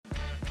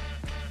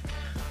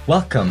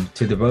Welcome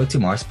to the Road to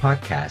Mars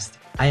podcast.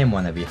 I am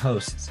one of your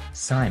hosts,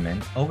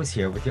 Simon, always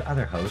here with your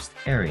other host,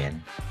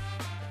 Arian.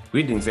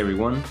 Greetings,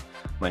 everyone.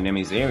 My name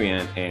is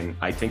Arian, and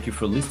I thank you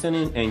for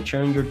listening and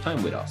sharing your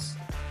time with us.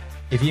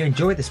 If you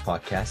enjoy this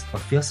podcast or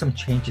feel some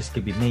changes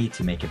could be made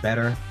to make it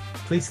better,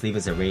 please leave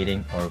us a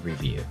rating or a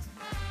review.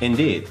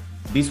 Indeed,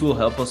 this will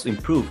help us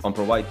improve and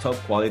provide top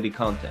quality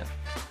content.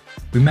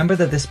 Remember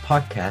that this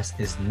podcast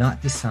is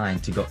not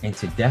designed to go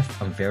into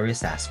depth on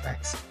various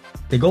aspects.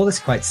 The goal is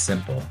quite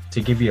simple,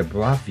 to give you a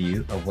broad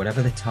view of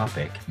whatever the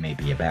topic may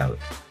be about.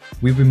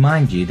 We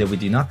remind you that we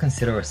do not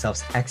consider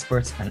ourselves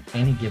experts on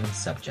any given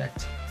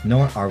subject,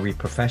 nor are we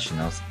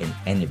professionals in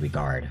any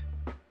regard.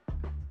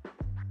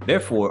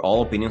 Therefore,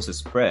 all opinions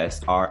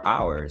expressed are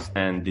ours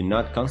and do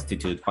not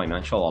constitute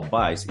financial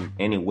advice in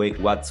any way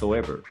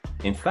whatsoever.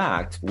 In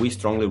fact, we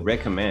strongly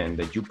recommend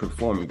that you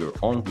perform your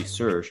own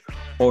research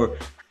or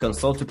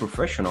consult a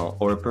professional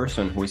or a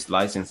person who is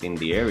licensed in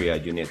the area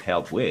you need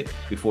help with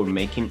before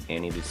making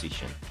any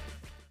decision.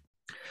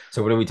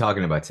 So what are we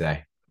talking about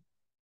today?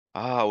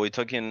 We're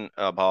talking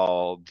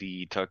about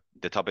the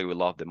topic we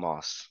love the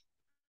most,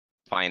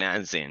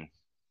 financing.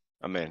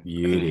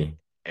 Beauty.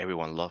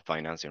 Everyone loves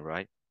financing,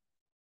 right?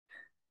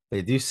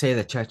 They do say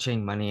that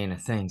cha-ching money ain't a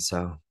thing,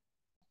 so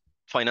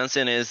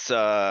Financing is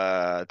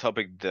a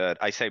topic that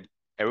I say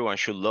everyone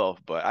should love,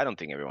 but I don't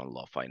think everyone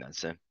loves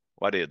financing.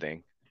 What do you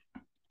think?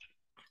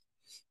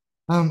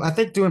 I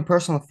think doing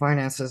personal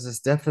finances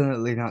is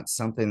definitely not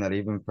something that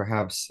even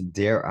perhaps,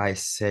 dare I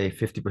say,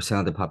 50%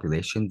 of the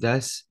population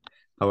does.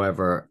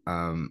 However,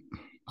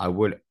 I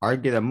would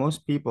argue that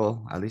most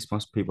people, at least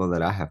most people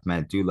that I have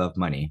met, do love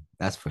money.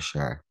 That's for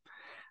sure.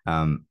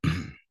 Um,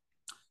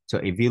 so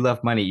if you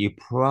love money, you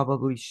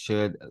probably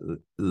should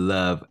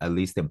love at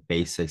least the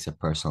basics of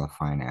personal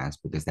finance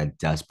because that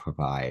does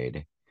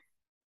provide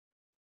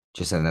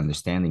just an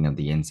understanding of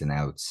the ins and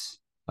outs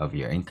of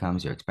your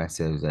incomes, your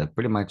expenses,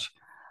 pretty much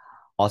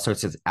all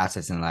sorts of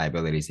assets and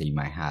liabilities that you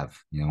might have,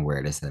 where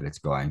it is that it's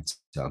going.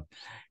 So,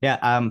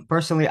 yeah,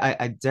 personally,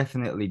 I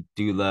definitely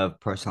do love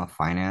personal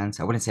finance.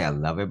 I wouldn't say I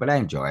love it, but I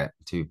enjoy it,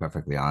 to be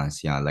perfectly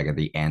honest. Like at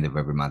the end of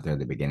every month or at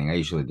the beginning, I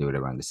usually do it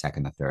around the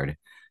second or third.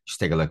 Just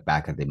take a look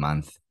back at the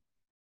month,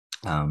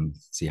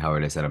 see how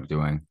it is that I'm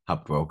doing, how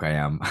broke I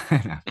am.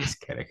 No, I'm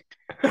just kidding.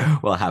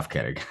 Well, half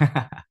kidding.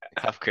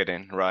 Half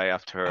kidding, right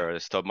after the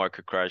stock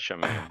market crash,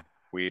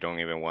 we don't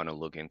even want to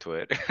look into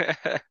it.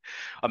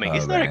 Oh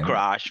It's not a man.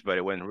 crash, but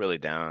it went really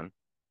down.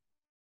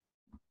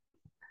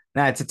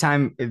 Nah, it's a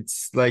time.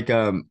 It's like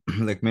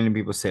like many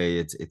people say,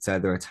 it's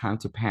either a time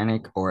to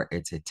panic or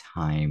it's a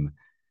time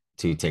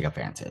to take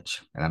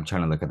advantage. And I'm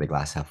trying to look at the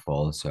glass half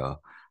full. So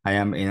I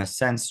am, in a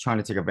sense, trying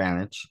to take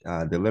advantage,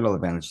 the little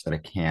advantage that I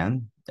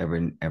can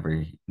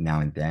every now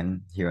and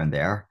then, here and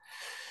there.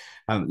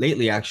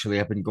 Lately, actually,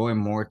 I've been going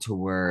more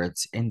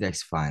towards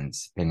index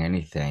funds than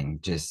anything,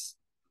 just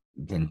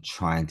than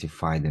trying to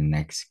find the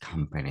next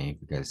company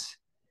because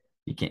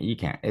you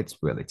can't, it's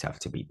really tough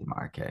to beat the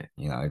market.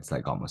 It's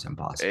like almost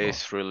impossible.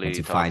 It's And really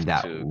to tough find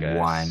that to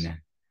guess.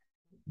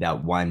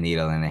 one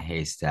needle in a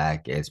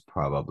haystack is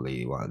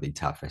probably one of the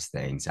toughest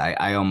things.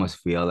 I almost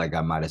feel like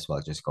I might as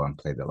well just go and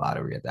play the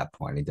lottery at that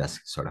point. It does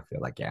sort of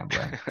feel like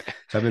gambling.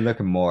 So I've been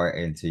looking more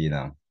into,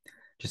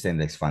 just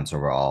index funds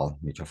overall,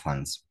 mutual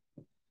funds.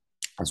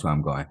 That's where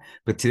I'm going.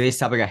 But today's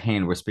topic at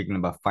hand, we're speaking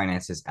about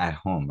finances at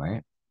home,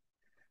 right?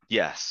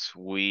 Yes,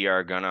 we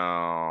are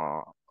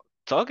gonna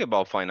talk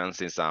about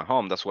finances at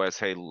home. That's why I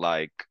say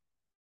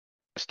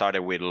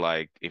started with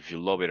if you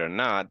love it or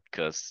not,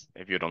 because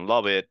if you don't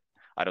love it,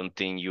 I don't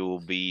think you'll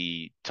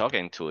be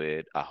talking to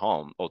it at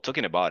home or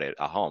talking about it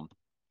at home.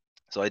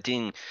 So I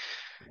think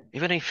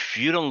even if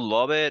you don't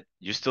love it,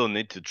 you still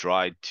need to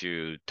try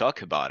to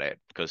talk about it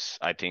because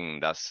I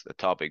think that's a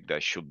topic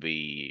that should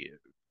be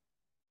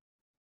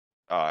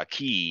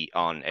key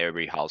on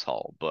every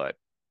household. But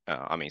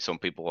some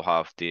people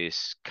have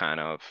this kind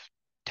of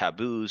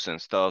taboos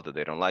and stuff that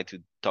they don't like to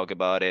talk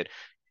about it.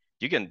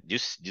 You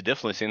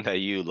definitely think that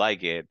you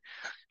like it.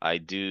 I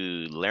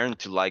do learn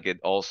to like it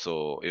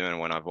also. Even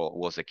when I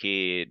was a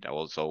kid, I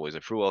was always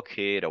a frugal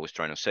kid. I was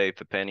trying to save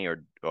a penny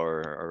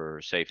or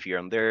save here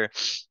and there,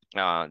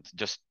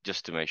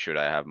 just to make sure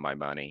that I have my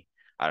money.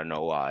 I don't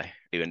know why.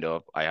 Even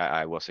though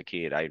I was a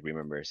kid, I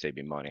remember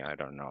saving money. I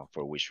don't know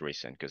for which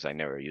reason, because I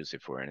never use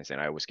it for anything.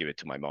 I always give it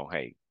to my mom.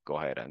 Hey, go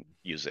ahead and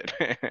use it.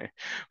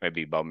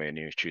 Maybe buy me a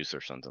new shoes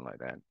or something like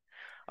that.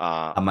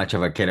 Uh, How much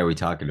of a kid are we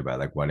talking about?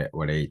 Like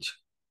what age?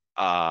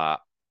 uh,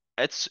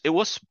 it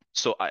was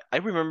so I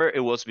remember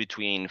it was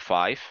between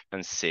 5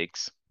 and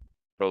 6,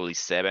 probably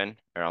 7,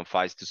 around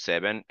 5 to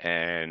 7,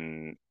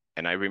 and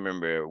I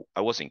remember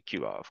I was in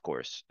Cuba, of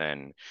course,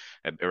 and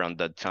around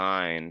that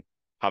time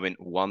having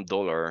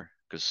 $1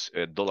 because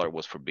a dollar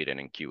was forbidden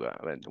in Cuba.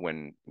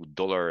 When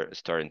dollar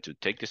started to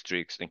take the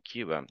streaks in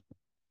Cuba,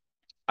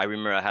 I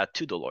remember I had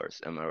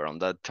 $2, and around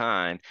that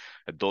time,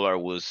 a dollar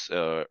was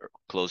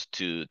close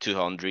to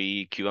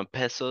 200 Cuban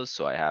pesos.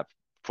 So I have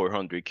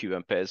 400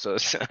 Cuban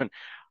pesos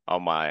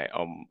on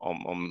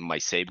my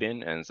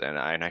saving,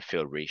 and I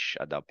feel rich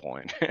at that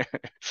point.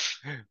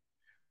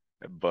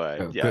 But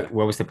Good. yeah.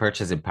 What was the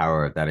purchasing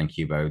power of that in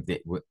Cuba?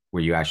 Were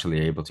you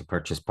actually able to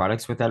purchase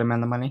products with that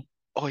amount of money?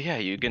 Oh yeah,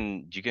 you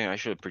can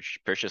actually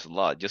purchase a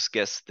lot. Just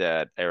guess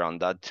that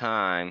around that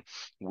time,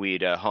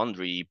 with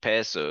 100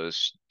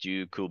 pesos,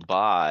 you could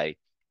buy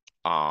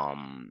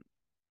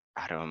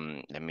I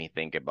don't let me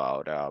think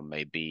about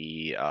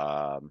maybe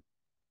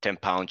 10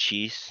 pound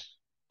cheese.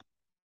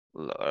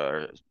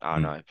 Or I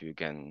don't know Mm. if you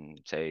can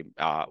say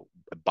a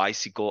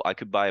bicycle. I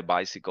could buy a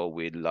bicycle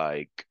with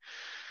like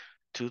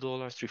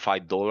 $2,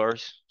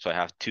 $5. So I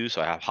have two,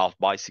 so I have half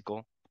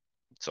bicycle.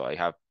 So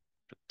I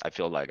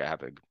feel like I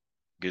have a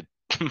good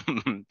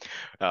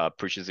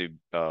purchasing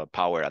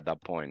power at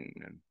that point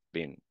and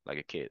being like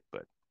a kid.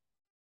 But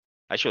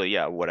actually,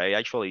 yeah, what I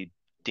actually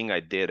think I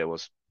did it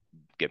was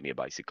get me a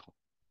bicycle.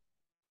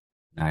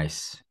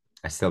 Nice.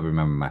 I still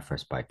remember my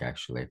first bike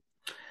actually.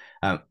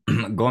 Um,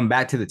 Going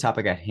back to the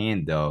topic at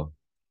hand, though.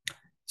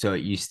 So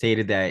you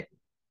stated that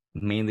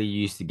mainly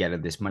you used to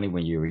get this money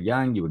when you were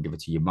young. You would give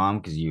it to your mom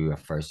because you at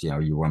first,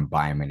 you weren't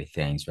buying many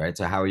things, right?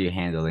 So how are you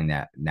handling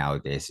that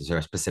nowadays? Is there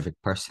a specific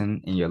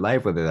person in your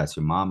life, whether that's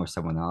your mom or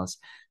someone else,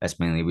 that's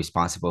mainly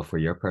responsible for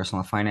your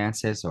personal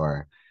finances,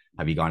 or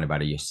have you gone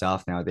about it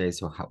yourself nowadays?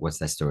 So what's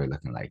that story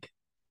looking like?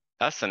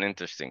 That's an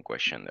interesting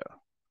question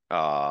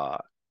though.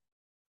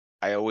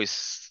 I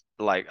always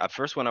like at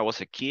first when I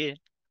was a kid,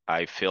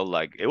 I feel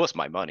like it was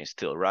my money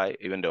still, right?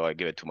 Even though I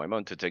give it to my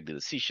mom to take the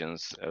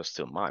decisions, it was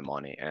still my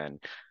money, and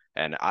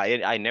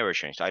I never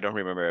changed. I don't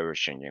remember ever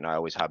changing. I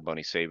always had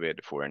money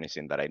saved for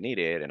anything that I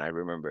needed, and I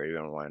remember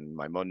even when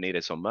my mom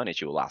needed some money,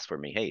 she will ask for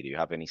me, "Hey, do you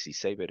have any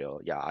saved?"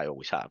 Oh, yeah, I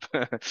always have,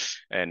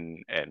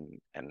 and and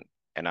and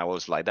and I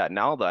was like that.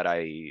 Now that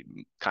I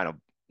kind of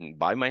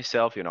by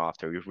myself,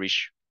 after you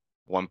reach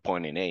one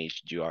point in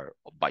age, you are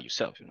by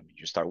yourself.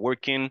 You start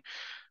working,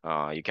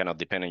 you cannot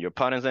depend on your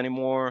parents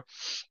anymore.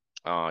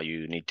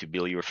 You need to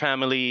build your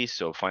family.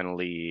 So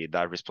finally,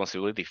 that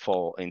responsibility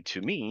fall into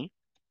me.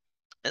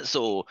 And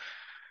so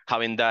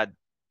having that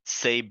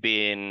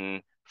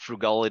saving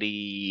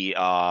frugality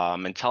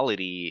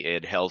mentality,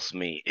 it helped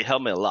me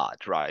a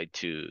lot, right?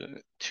 To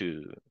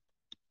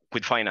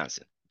with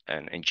financing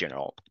and in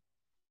general.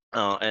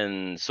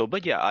 And so,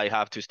 but yeah, I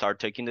have to start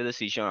taking the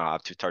decision. I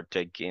have to start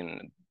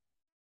taking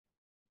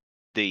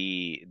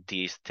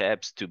the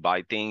steps to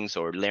buy things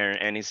or learn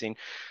anything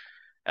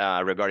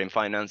regarding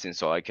financing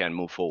so I can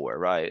move forward,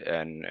 right?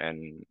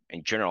 And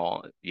in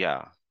general,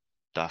 yeah,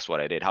 that's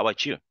what I did. How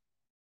about you?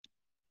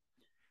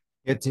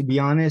 Yeah, to be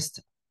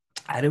honest,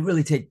 I didn't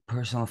really take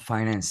personal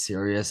finance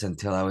serious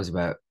until I was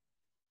about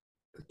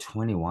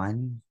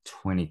 21,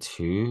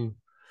 22.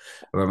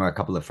 I remember a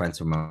couple of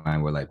friends of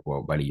mine were like,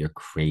 "Whoa, buddy, you're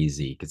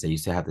crazy," because they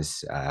used to have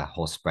this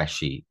whole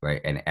spreadsheet,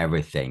 right? And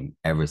everything,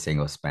 every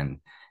single spend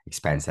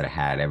expense that I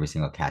had, every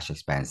single cash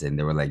expense, and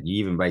they were like,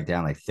 "You even write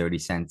down like 30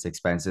 cents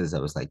expenses?" I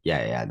was like,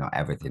 "Yeah, yeah, no,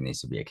 everything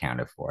needs to be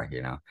accounted for."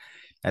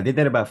 I did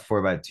that for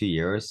about 2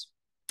 years,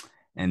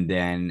 and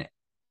then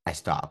I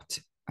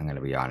stopped. I'm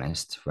gonna be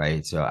honest,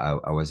 right? So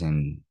I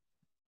wasn't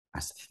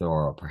as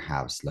thorough,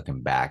 perhaps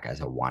looking back,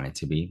 as I wanted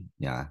to be.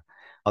 Yeah.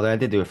 Although I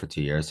did do it for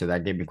 2 years, so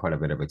that gave me quite a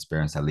bit of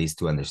experience, at least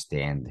to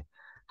understand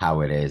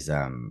how it is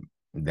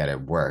that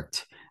it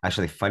worked.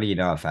 Actually, funny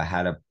enough, I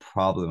had a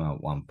problem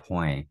at one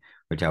point,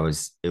 which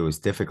it was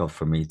difficult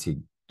for me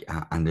to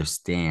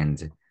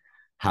understand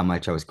how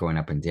much I was going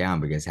up and down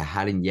because I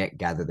hadn't yet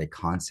gathered the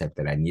concept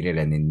that I needed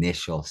an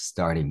initial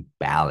starting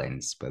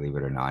balance, believe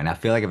it or not. And I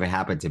feel like if it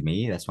happened to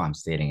me, that's why I'm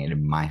stating it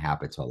might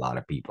happen to a lot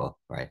of people,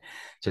 right?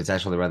 So it's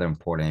actually rather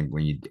important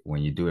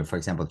when you do it, for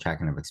example,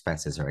 tracking of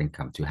expenses or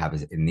income, to have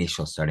an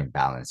initial starting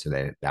balance so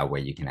that way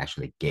you can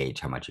actually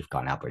gauge how much you've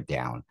gone up or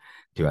down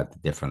throughout the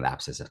different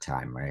lapses of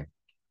time, right?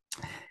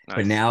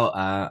 But Nice.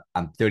 now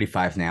I'm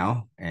 35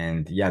 now,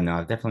 and yeah, no,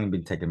 I've definitely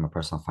been taking my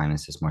personal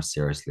finances more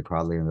seriously,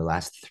 probably in the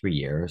last 3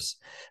 years.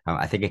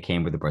 I think it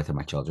came with the birth of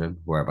my children,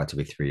 who are about to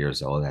be 3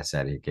 years old. I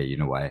said, okay, you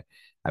know what?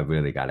 I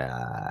really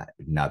gotta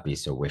not be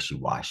so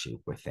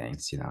wishy-washy with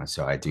things.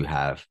 So I do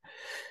have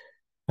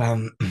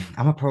I'm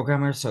a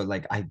programmer, so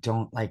like I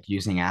don't like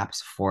using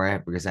apps for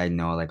it because I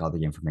know like all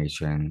the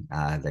information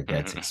that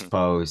gets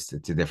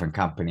exposed to different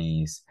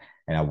companies,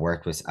 and I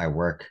work with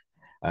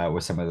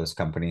some of those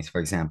companies,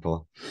 for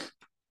example.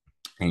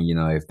 And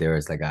if there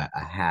is like a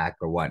hack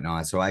or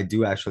whatnot, so I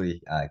do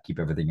actually keep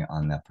everything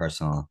on the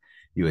personal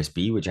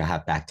USB, which I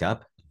have backed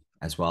up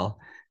as well.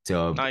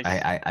 So I, Nice.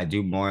 I I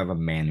do more of a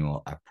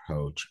manual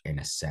approach in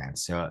a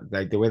sense. So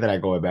like the way that I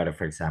go about it,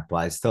 for example,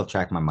 I still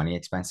track my money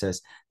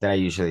expenses. That I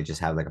usually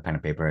just have like a pen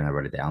and paper and I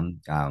write it down.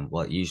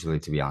 Well, usually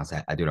to be honest,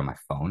 I do it on my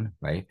phone,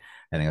 right?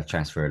 And then I'll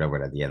transfer it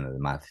over at the end of the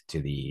month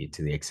to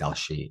the Excel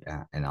sheet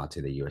and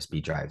onto the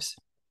USB drives.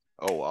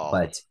 Oh wow.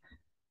 But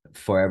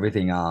for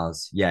everything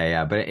else, yeah,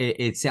 yeah. But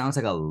it sounds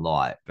like a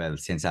lot, but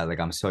since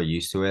I'm so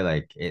used to it,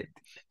 like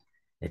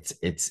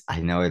it's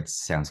I know it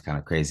sounds kind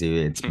of crazy.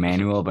 It's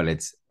manual, but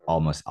it's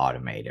almost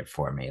automated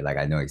for me. Like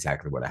I know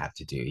exactly what I have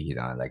to do,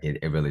 like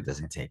it really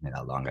doesn't take me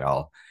that long at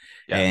all.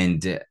 Yeah.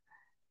 And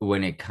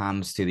when it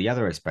comes to the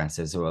other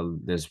expenses, well,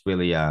 there's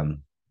really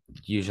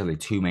usually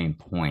two main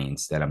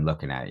points that I'm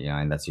looking at,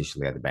 and that's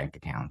usually at the bank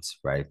accounts,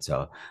 right?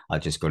 So I'll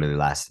just go to the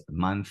last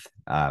month,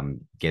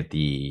 get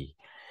the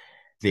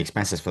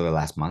expenses for the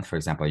last month, for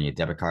example, your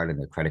debit card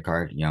and the credit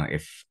card.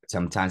 If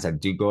sometimes I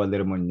do go a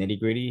little more nitty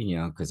gritty,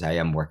 because I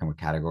am working with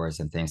categories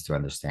and things to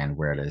understand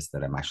where it is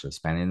that I'm actually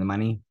spending the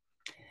money.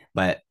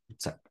 But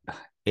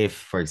if,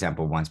 for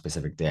example, one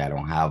specific day I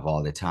don't have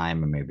all the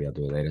time, and maybe I'll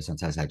do it later,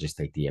 sometimes I just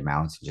take the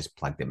amounts and just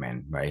plug them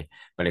in, right?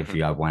 But if Mhm.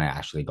 you want to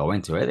actually go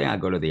into it, then I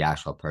go to the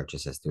actual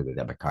purchases through the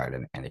debit card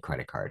and the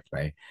credit card,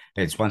 right?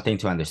 It's one thing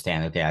to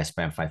understand, okay, I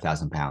spent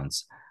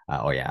 £5,000.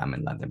 Oh yeah, I'm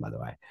in London, by the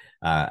way.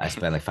 I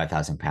spent like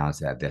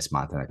 £5,000 this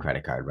month on a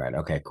credit card, right?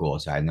 Okay, cool.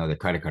 So I know the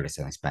credit card is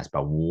an expense,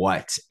 but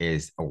what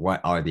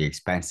are the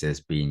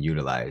expenses being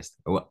utilized?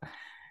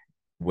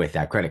 With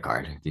that credit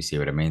card. Do you see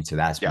what I mean? So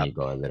that's when Yeah, you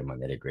go a little more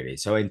nitty gritty.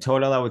 So in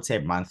total, I would say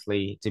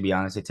monthly, to be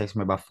honest, it takes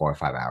me about 4 or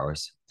 5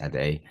 hours a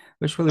day,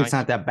 which really it's nice.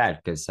 not that bad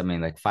because I mean,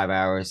 like 5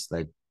 hours,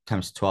 like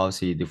times 12.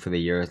 So you do for the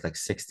year is like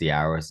 60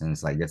 hours. And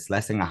it's like it's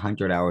less than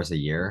 100 hours a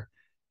year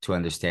to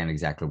understand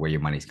exactly where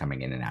your money's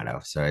coming in and out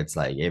of. So it's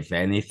like, if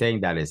anything,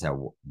 that is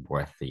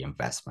worth the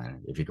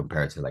investment if you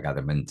compare it to like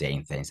other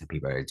mundane things that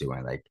people are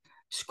doing, like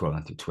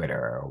scrolling through Twitter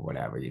or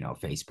whatever,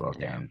 Facebook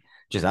Yeah. and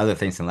just other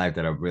things in life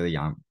that are really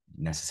aren't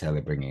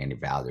necessarily bringing any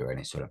value or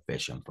any sort of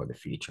vision for the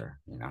future.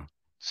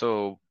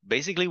 So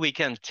basically, we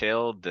can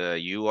tell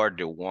that you are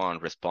the one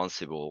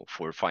responsible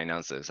for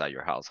finances at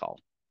your household.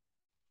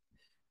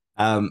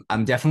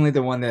 I'm definitely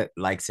the one that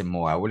likes it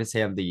more. I wouldn't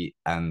say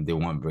I'm the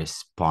one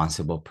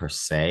responsible per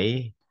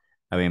se.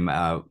 I mean,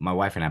 my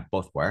wife and I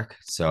both work,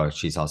 so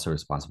she's also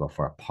responsible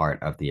for a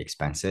part of the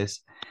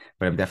expenses,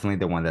 but I'm definitely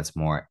the one that's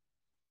more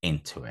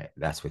into it.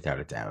 That's without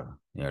a doubt.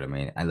 You know what I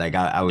mean? And like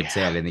I would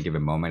say Yeah. at any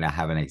given moment, I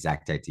have an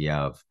exact idea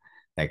of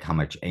like how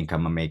much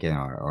income I'm making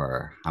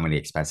or how many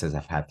expenses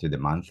I've had through the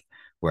month.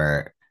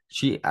 Where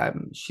she's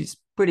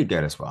pretty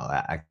good as well.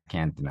 I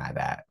can't deny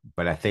that.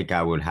 But I think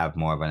I would have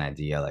more of an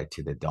idea like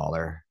to the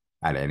dollar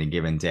at any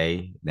given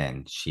day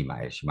than she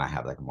might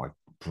have like a more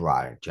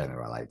broad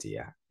general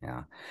idea.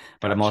 Yeah.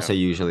 But I'm also Gotcha.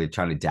 usually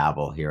trying to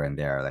dabble here and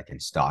there, like in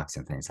stocks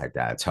and things like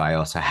that. So I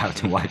also have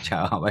to watch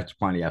out how much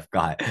money I've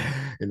got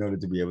in order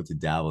to be able to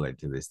dabble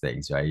into these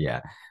things, right?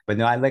 Yeah. But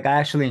no, I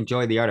actually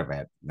enjoy the art of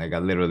it. Like I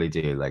literally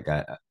do. Like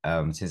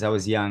since I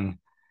was young,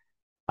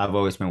 I've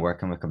always been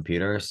working with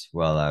computers.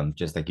 Well,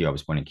 just like you, I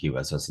was born in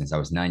Cuba. So since I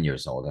was 9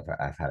 years old,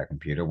 I've had a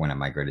computer when I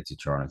migrated to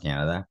Toronto,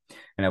 Canada.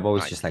 And I've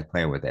always just Nice. like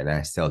playing with it. And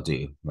I still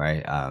do,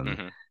 right?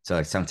 Hmm. So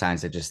like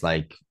sometimes I just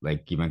like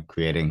even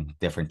creating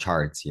different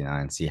charts,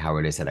 and see how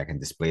it is that I can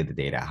display the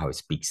data, how it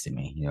speaks to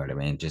me. You know what I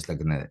mean? Just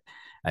looking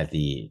at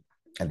the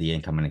at the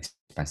income and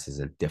expenses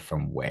a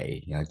different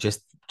way.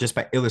 Just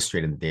by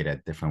illustrating the data a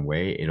different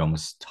way, it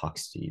almost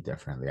talks to you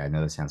differently. I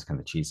know that sounds kind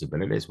of cheesy,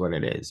 but it is what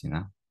it is.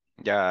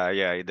 Yeah,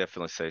 yeah, it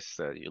definitely says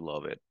that you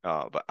love it.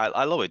 But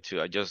I love it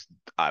too. I'm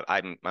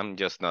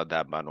just not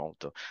that manual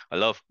too. I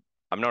love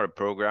I'm not a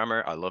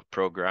programmer. I love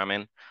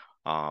programming.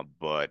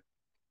 But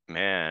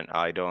man,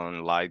 I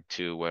don't like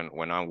to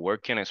when I'm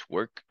working it's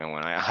work and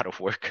when I'm out of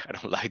work I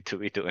don't like to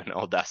be doing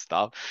all that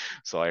stuff.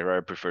 So I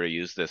rather prefer to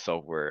use the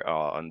software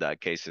in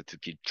that case to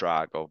keep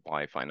track of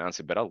my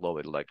finances. But I love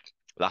it. Like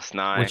last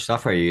night Which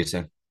software are you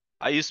using?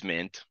 I use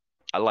Mint.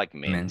 I like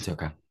Mint, Mint.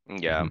 okay.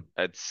 Yeah, Mhm.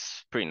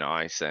 it's pretty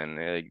nice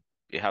and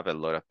you have a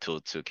lot of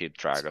tools to keep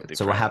track of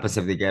So what different. happens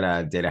if they get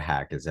a data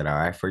hack? Is it all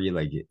right for you?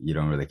 Like you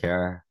don't really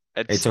care?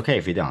 It's It's okay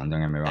if you don't get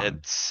me wrong.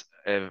 it's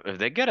if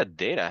they get a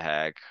data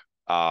hack,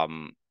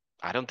 um,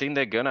 I don't think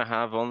they're gonna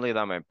have only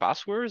that my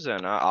passwords,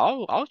 and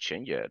I'll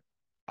change it.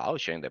 I'll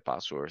change the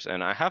passwords,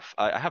 and I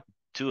have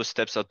two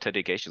steps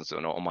authentications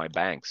on my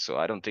bank, so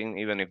I don't think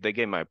even if they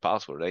get my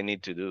password, they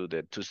need to do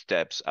the two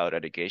steps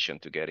authentication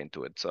to get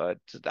into it. So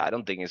I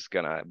don't think it's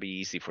gonna be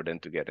easy for them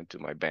to get into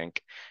my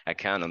bank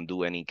account and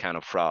do any kind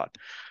of fraud.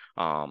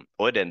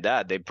 Other than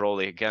that, they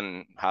probably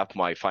can have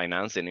my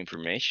financing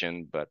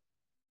information, but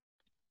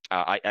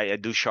I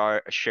do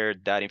share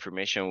that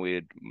information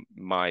with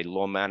my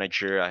loan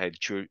manager. I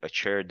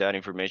shared that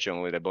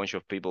information with a bunch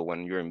of people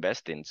when you're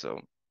investing. So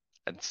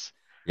it's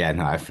Yeah,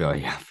 no, I feel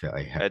you. I feel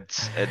you.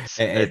 it,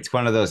 It's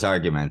one of those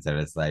arguments that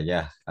it's like,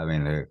 yeah, I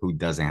mean, who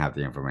doesn't have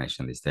the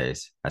information these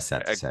days? That's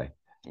sad to uh, say.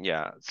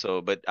 yeah.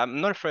 So, but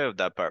I'm not afraid of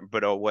that part.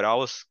 But what I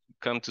was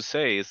come to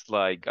say is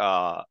like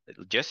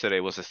yesterday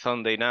was a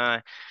Sunday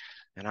night.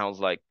 And I was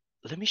like,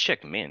 let me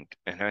check Mint.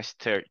 And I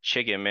start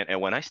checking Mint.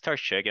 And when I start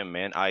checking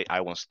Mint,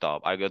 I won't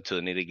stop. I go to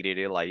the nitty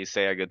gritty. Like you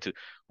say, I go to,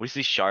 what's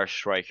this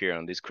charge right here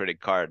on this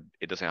credit card?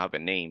 It doesn't have a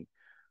name.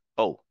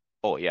 Oh,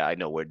 oh yeah, I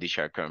know where this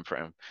charge come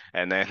from.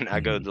 And then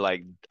I go Mhm. to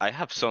like, I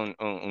have some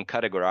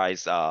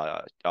uncategorized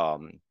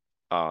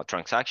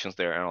transactions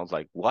there. And I was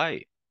like,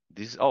 why?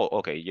 Oh,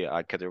 okay, yeah,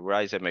 I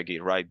categorize it, make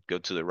it right, go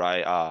to the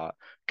right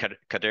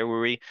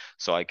category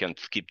so I can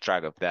keep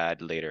track of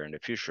that later in the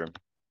future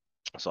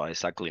so I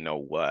exactly know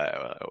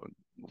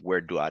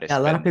where do I Yeah,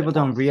 a lot of spend the people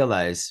don't most.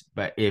 realize,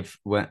 but if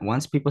when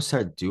once people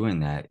start doing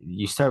that,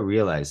 you start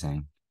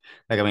realizing,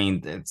 like, I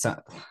mean, it's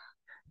not.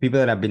 people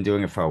that have been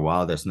doing it for a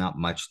while, there's not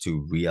much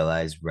to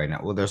realize right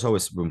now. Well, there's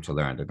always room to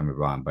learn, don't get me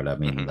wrong, but I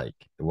mean, Hmm. like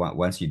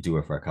once you do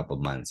it for a couple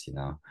of months,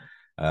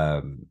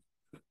 um,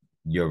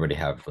 you already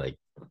have like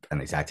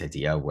an exact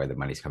idea of where the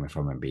money's coming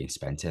from and being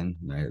spent in,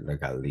 right?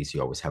 Like at least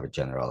you always have a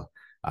general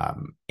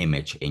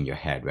image in your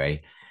head,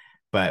 right?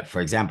 But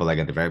for example, like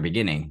at the very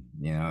beginning,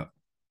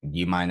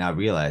 you might not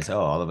realize, oh,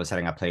 all of a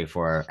sudden I pay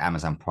for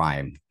Amazon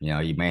Prime.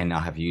 You may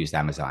not have used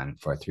Amazon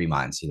for 3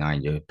 months,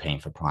 and you're paying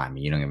for Prime.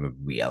 And you don't even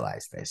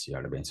realize this, you know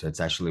what I mean? So it's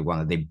actually one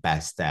of the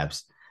best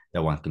steps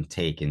that one can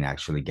take in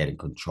actually getting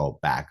control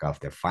back of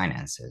their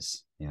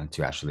finances,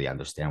 to actually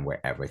understand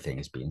where everything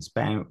is being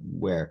spent,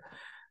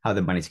 how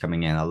the money's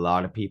coming in. A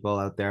lot of people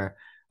out there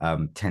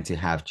tend to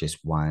have just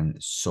one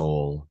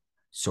sole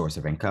source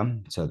of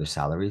income, so their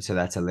salary. So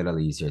that's a little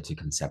easier to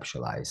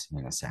conceptualize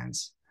in a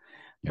sense.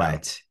 Yeah.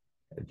 But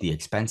the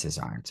expenses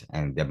aren't.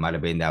 And there might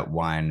have been that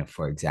one,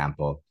 for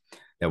example,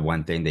 the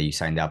one thing that you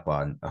signed up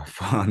on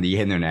on the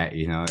internet,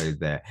 is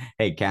that,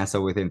 hey,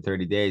 cancel within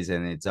 30 days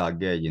and it's all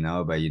good,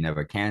 but you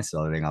never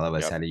cancel. And then all of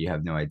a Yep. sudden you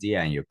have no idea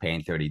and you're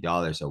paying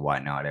 $30 or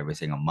whatnot every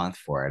single month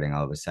for it. And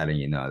all of a sudden,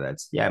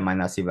 yeah, it might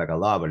not seem like a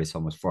lot, but it's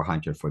almost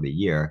 400 for the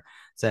year.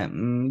 So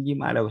you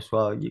might as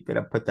well, you could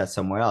have put that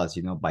somewhere else,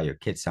 buy your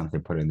kids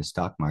something, put it in the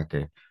stock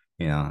market,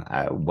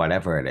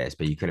 whatever it is,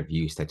 but you could have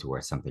used it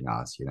towards something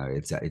else.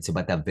 It's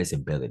about that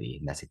visibility,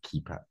 and that's a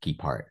key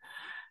part,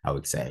 I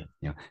would say.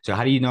 So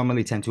how do you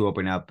normally tend to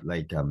open up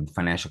like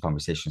financial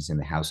conversations in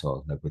the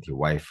household, like with your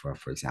wife, or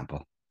for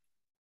example?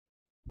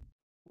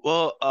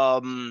 Well,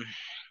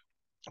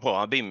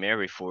 I've been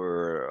married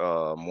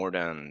for more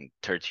than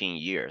 13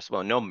 years.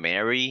 Well, not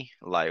married,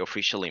 like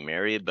officially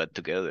married, but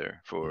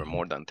together for Mhm.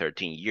 more than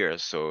 13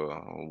 years. So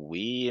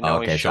we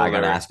know Okay, each so I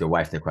gotta other ask your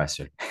wife the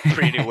question.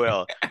 pretty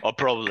well, or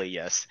probably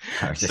yes.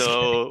 I was just kidding.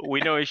 So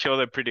we know each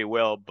other pretty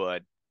well,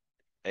 but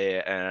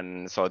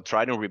and so I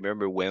try to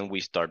remember when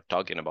we start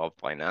talking about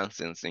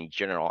finances in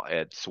general.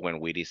 It's when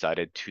we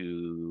decided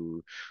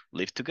to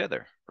live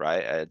together,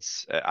 right?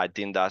 I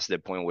think that's the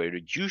point where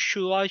you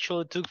should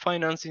actually take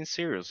financing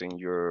serious in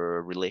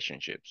your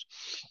relationships,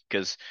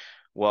 because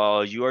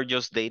while you are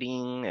just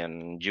dating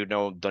and you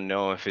don't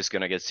know if it's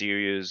gonna get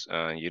serious,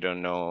 you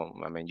don't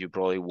know. I mean, you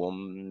probably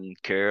won't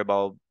care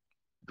about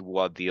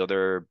what the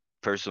other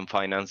person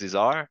finances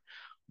are.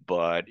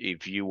 But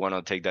if you want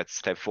to take that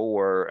step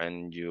forward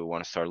and you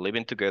want to start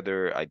living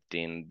together, I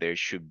think there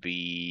should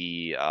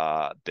be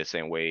the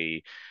same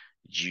way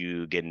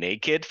you get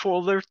naked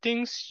for other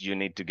things, you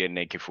need to get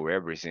naked for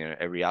everything,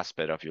 every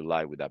aspect of your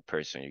life with that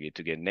person. You need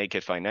to get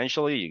naked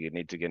financially, you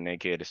need to get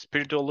naked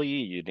spiritually,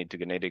 you need to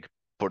get naked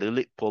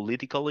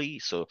politically.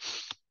 So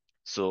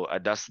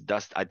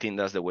that's I think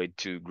that's the way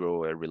to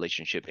grow a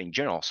relationship in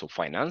general. So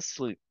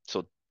financially,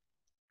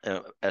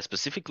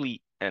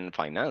 specifically in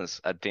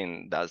finance, I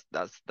think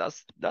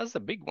that's a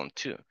big one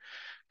too,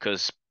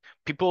 because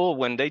people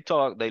when they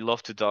talk, they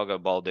love to talk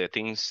about the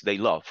things they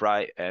love,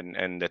 right?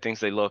 And the things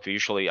they love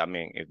usually, I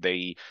mean, if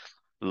they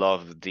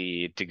love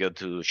the to go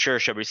to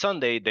church every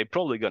Sunday, they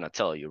probably gonna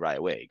tell you right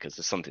away because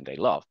it's something they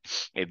love.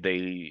 If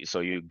they so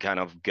you kind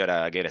of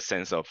gotta get a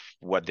sense of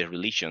what the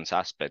religions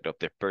aspect of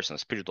the person,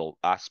 spiritual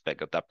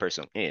aspect of that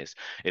person is.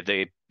 If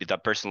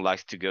that person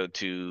likes to go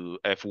to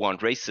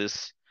F1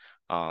 races,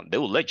 they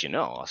will let you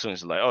know as soon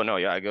as like, oh no,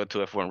 yeah, I go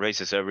to F1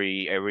 races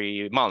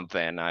every month,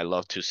 and I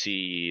love to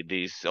see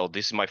this. Oh,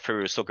 this is my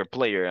favorite soccer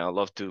player, and I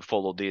love to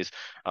follow this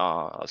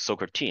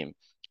soccer team.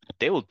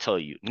 They will tell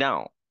you.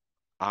 Now,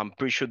 I'm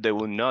pretty sure they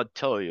will not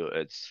tell you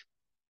it's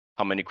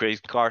how many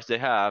credit cards they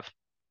have,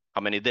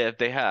 how many debt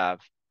they have,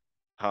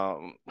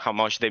 how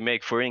much they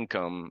make for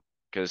income,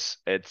 because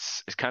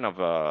it's kind of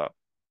a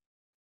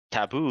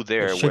taboo So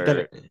there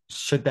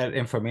should where that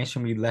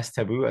information be less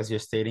taboo as you're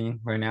stating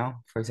right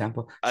now, for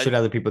example? I Should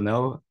other people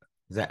know?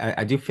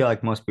 I do feel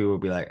like most people will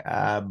be like,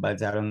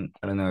 but I don't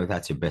know if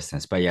that's your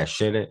business. But yeah,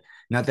 should it?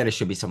 Not that it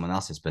should be someone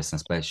else's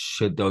business, but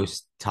should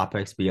those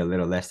topics be a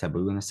little less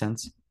taboo in a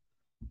sense?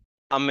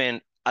 I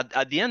mean,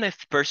 at the end,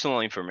 it's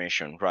personal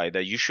information, right?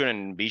 That you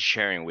shouldn't be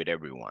sharing with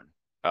everyone,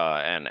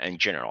 and in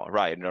general,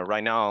 right? You know,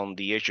 right now, on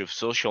the age of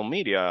social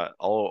media,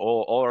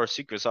 all our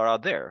secrets are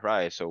out there,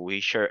 right? So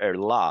we share a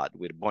lot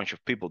with a bunch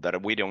of people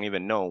that we don't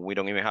even know, we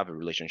don't even have a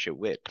relationship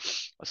with.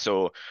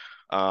 So,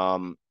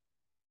 um,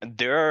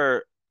 there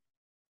are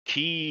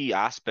key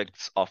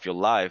aspects of your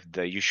life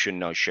that you should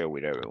not share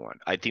with everyone.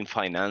 I think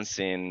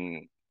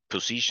financing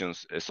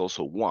positions is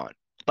also one,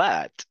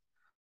 but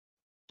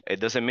it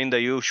doesn't mean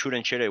that you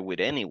shouldn't share it with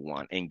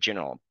anyone in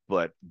general,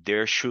 but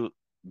there should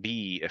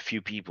be a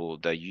few people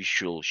that you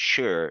should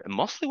share,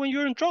 mostly when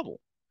you're in trouble.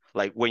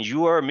 Like when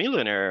you are a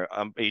millionaire,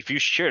 if you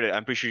share it,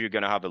 I'm pretty sure you're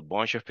gonna have a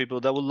bunch of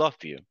people that will love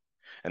you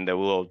and that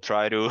will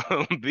try to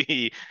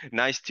be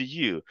nice to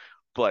you.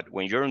 But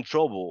when you're in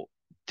trouble,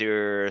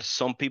 there are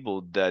some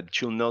people that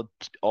you'll not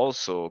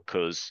also,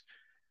 because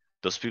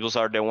those people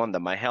are the one that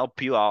might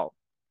help you out,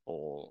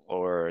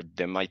 or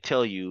they might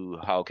tell you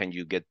how can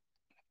you get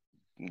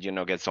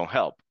some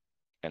help.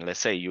 And let's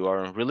say you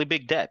are in really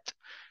big debt,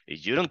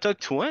 If you don't talk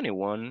to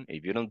anyone,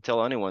 if you don't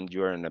tell anyone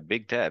you're in a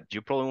big debt,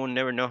 you probably will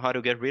never know how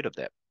to get rid of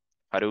that,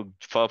 how to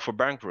file for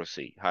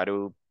bankruptcy, how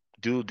to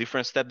do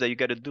different steps that you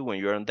got to do when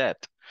you're in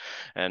debt.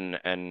 And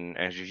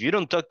if you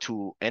don't talk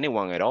to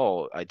anyone at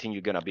all, I think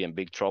you're gonna be in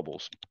big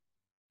troubles.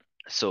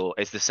 So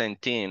it's the same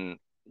thing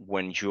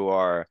when you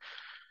are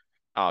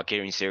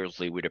getting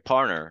seriously with a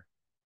partner.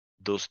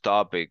 Those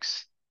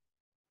topics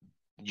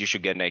you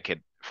should get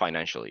naked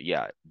financially.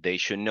 Yeah, they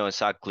should know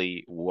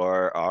exactly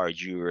where are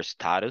your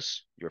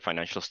status, your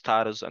financial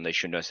status, and they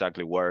should know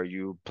exactly what are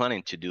you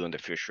planning to do in the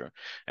future.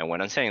 And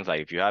what I'm saying is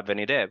like, if you have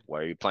any debt,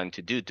 what are you planning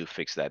to do to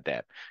fix that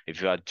debt?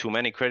 If you have too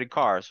many credit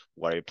cards,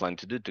 what are you planning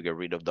to do to get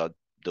rid of the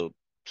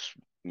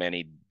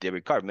many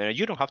debit cards? I mean,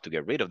 you don't have to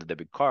get rid of the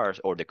debit cards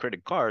or the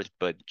credit cards,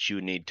 but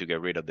you need to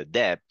get rid of the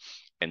debt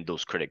and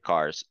those credit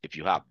cards if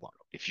you have one,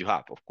 if you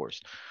have, of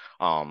course.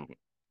 Um,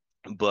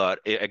 but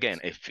again,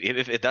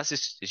 if that's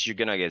is you're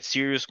gonna get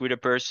serious with a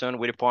person,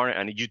 with a partner,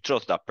 and you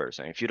trust that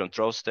person. If you don't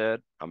trust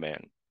it, I mean,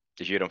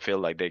 if you don't feel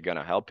like they're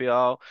gonna help you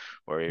out,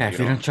 or Yeah, if you if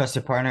you don't, don't trust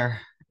your partner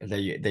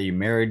that you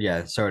married,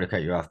 yeah, sorry to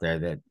cut you off there.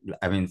 That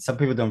I mean, some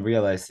people don't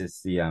realize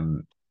it's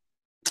the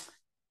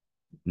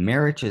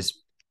marriage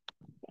is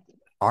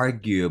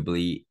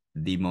arguably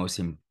the most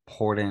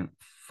important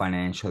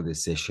financial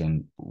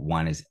decision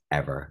one is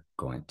ever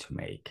going to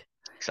make,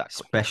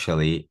 exactly.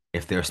 especially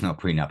if there's no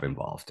prenup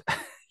involved.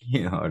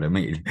 You know what I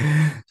mean?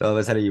 So all of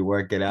a sudden you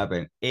work it up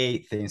and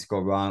things go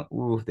wrong.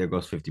 Ooh, there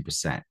goes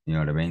 50%. You know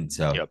what I mean?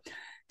 So Yep.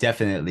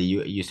 definitely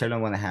you certainly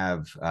want to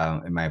have,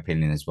 in my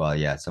opinion as well,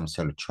 yeah, some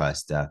sort of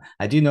trust.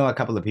 I do know a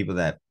couple of people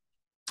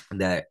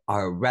that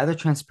are rather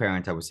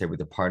transparent, I would say, with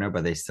the partner,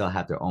 but they still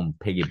have their own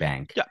piggy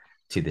bank Yeah.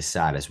 to the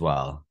side as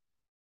well.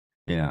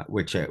 You know,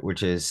 which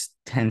is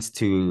tends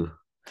to,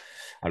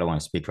 I don't want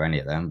to speak for any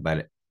of them,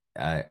 but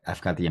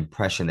I've got the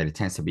impression that it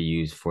tends to be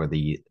used for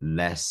the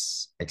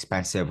less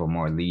expensive or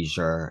more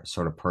leisure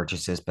sort of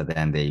purchases, but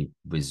then they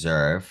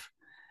reserve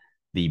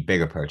the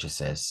bigger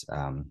purchases.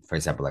 For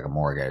example, like a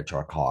mortgage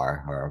or a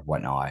car or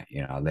whatnot.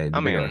 You know, I the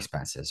bigger mean,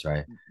 expenses,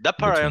 right? that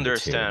part I Between the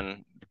two.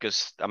 understand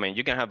because I mean,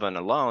 you can have an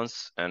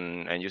allowance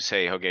and you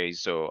say, okay,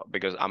 so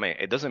because I mean,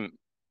 it doesn't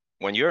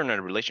when you're in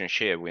a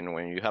relationship,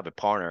 when you have a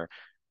partner,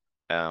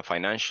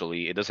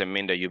 financially, it doesn't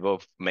mean that you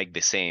both make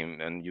the same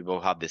and you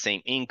both have the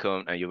same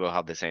income and you both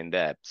have the same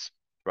debts,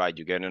 right?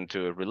 You get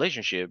into a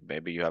relationship,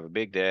 maybe you have a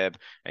big debt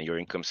and your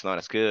income's not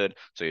as good,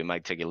 so it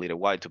might take a little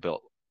while to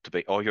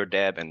pay all your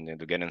debt and then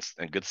to get in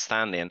good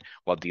standing,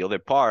 while the other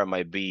part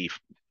might be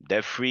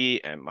debt free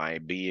and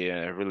might be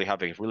really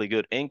have a really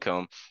good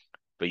income,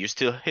 but you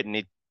still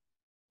need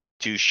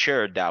to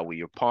share that with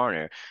your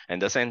partner.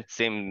 And the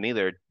same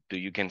neither do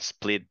you can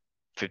split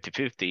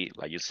 50-50,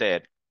 like you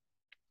said,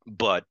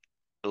 but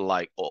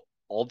like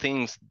all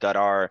things that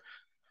are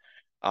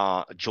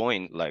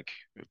joint, like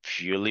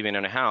if you're living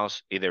in a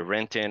house, either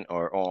renting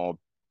or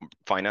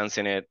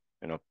financing it,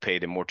 pay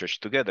the mortgage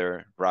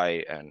together,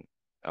 right? And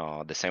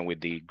the same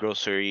with the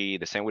grocery,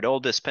 the same with all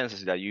the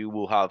expenses that you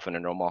will have in a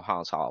normal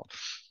household.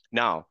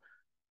 Now,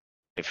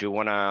 if you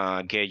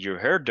wanna get your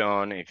hair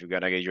done, if you're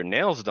gonna get your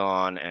nails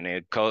done, and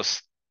it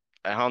costs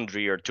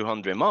 100 or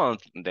 200 a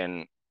month,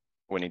 then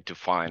we need to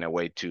find a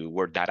way to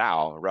work that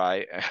out,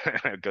 right?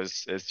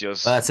 Because it's Well,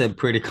 just that's a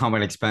pretty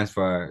common expense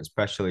for,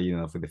 especially,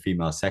 for the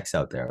female sex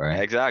out there,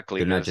 right? exactly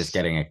They're not just because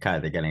getting a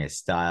cut, they're getting a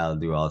style,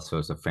 do all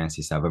sorts of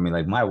fancy stuff. I mean,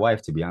 like my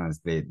wife, to be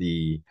honest,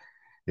 the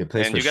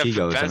place and where you get she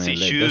goes, I fancy mean,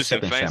 they're shoes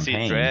and sipping fancy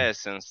champagne.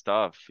 dress and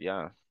stuff.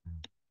 Yeah.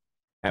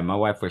 And my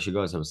wife, where she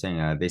goes, I was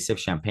saying, they sip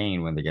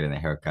champagne when they're getting a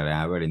haircut. And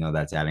I already know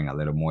that's adding a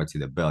little more to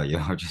the bill,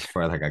 just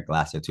for like a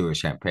glass or two of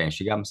champagne.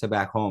 She got me sit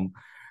back home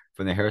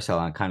from the hair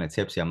salon, kind of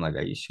tipsy. I'm like,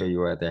 are you sure you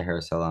were at the hair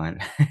salon?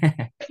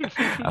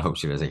 I hope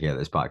she doesn't hear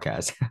this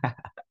podcast.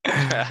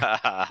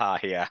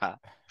 Yeah.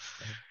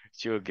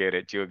 You'll get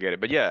it. You'll get it.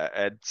 But yeah,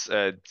 it's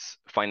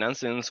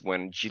financings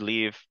when you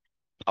live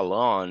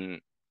alone,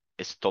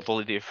 it's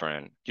totally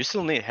different. You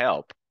still need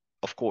help,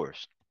 of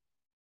course.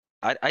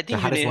 I So think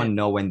how you does need one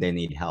know when they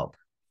need help?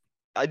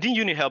 I think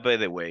you need help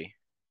either way.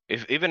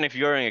 If even if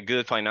you're in a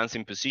good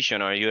financing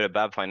position or you're in a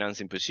bad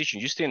financing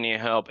position, you still need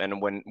help.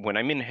 And when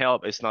I mean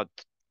help, it's not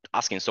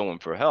asking someone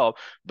for help,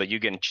 but you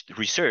can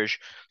research.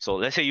 So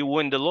let's say you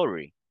win the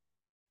lottery.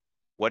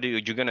 What are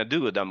you gonna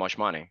do with that much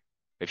money?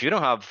 If you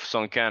don't have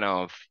some kind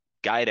of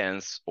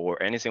guidance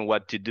or anything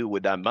what to do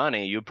with that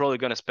money, you're probably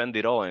gonna spend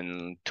it all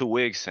in 2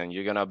 weeks, and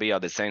you're gonna be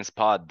at the same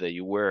spot that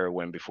you were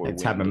when before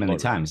It's winning happened the many lottery.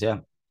 times, yeah.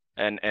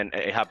 And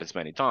it happens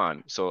many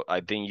times. So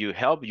I think you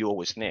help you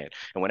always need.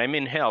 And when I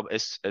mean help,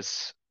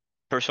 it's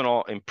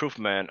personal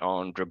improvement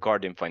on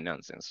regarding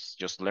finances.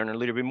 Just learn a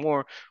little bit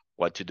more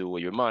what to do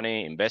with your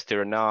money, invest it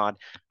or not,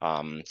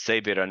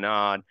 save it or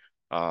not,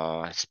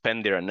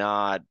 spend it or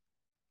not.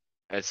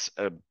 It's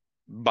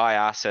buy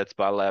assets,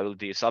 buy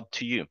liability. It's up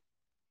to you.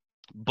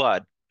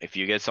 But if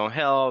you get some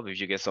help, if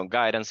you get some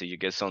guidance, if you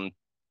get some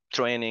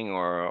training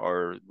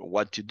or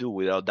what to do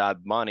without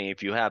that money,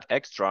 if you have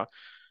extra,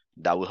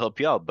 that will help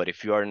you out. But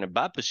if you are in a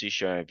bad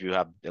position, if you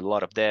have a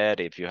lot of debt,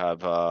 if you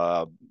have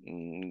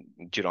you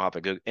don't have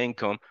a good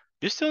income,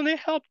 you still need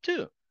help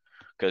too,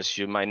 because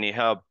you might need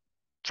help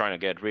trying to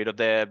get rid of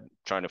debt,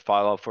 trying to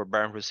file out for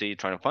bankruptcy,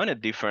 trying to find a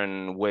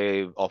different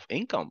way of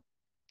income,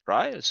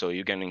 right? So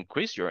you can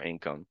increase your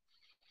income.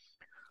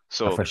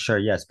 For So sure,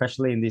 yeah,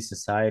 especially in these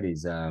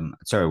societies.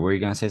 Sorry, were you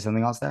gonna say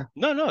something else there?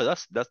 no,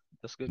 that's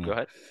good. Go Yeah.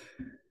 ahead.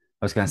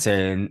 I was gonna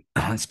say,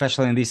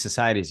 especially in these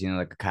societies,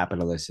 like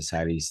capitalist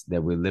societies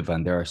that we live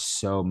on, there are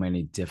so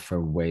many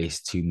different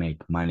ways to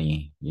make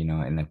money,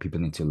 and that people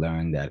need to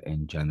learn that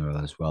in general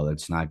as well.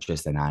 It's not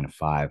just a 9 to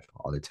 5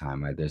 all the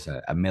time, right? There's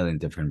a million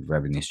different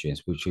revenue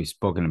streams, which we've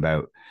spoken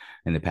about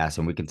in the past,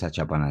 and we can touch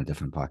up on a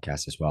different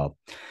podcast as well.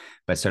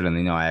 But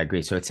certainly, no, I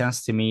agree. So it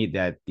sounds to me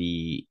that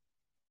the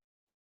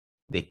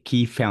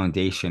key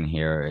foundation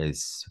here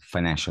is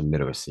financial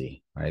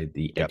literacy, right?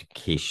 The Yep.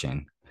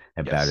 education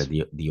about it,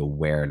 Yes. the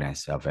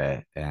awareness of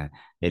it.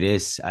 It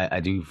is, I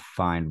do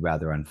find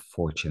rather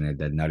unfortunate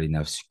that not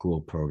enough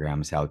school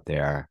programs out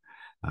there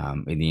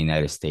in the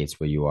United States,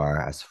 where you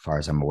are, as far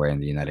as I'm aware, in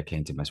the United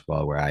Kingdom as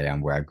well, where I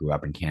am, where I grew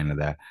up in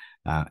Canada.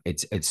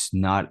 It's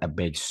not a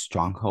big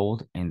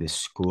stronghold in the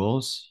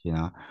schools,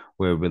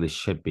 where it really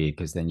should be,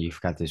 because then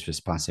you've got this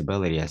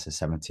responsibility as a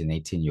 17,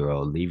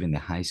 18-year-old leaving the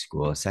high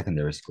school,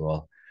 secondary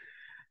school,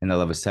 and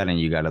all of a sudden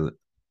you got to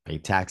pay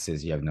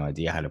taxes. You have no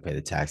idea how to pay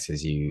the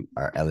taxes. You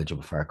are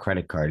eligible for a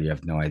credit card. You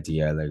have no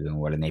idea like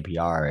what an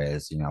APR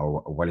is,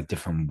 what are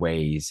different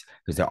ways,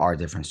 because there are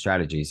different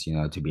strategies,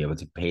 to be able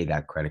to pay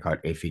that credit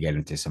card if you get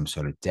into some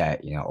sort of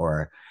debt,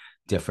 or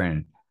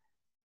different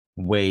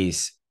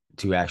ways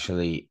to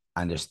actually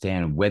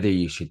understand whether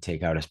you should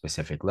take out a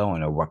specific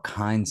loan or what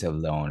kinds of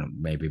loan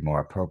may be more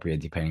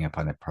appropriate depending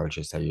upon the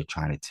purchase that you're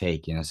trying to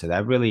take. So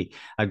that really,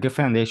 a good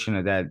foundation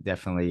of that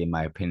definitely, in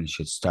my opinion,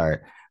 should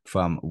start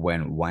from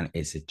when one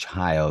is a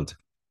child.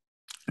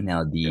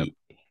 Now, Yep.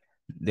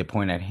 the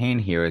point at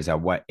hand here is,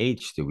 at what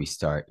age do we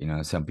start?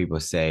 Some people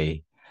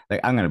say, like,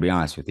 I'm going to be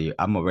honest with you,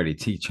 I'm already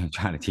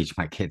trying to teach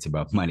my kids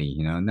about money,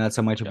 not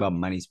so much Yep. about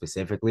money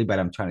specifically, but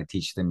I'm trying to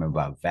teach them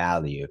about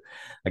value.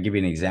 I'll give you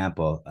an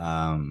example.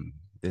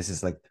 This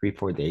is like 3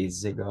 4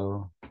 days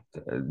ago.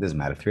 It doesn't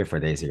matter, 3 or 4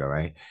 days ago,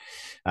 right?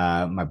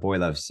 My boy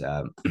loves,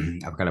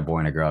 I've got a boy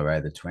and a girl,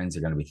 right? The twins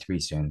are going to be three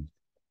soon.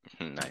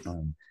 Nice.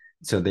 Um,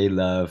 so they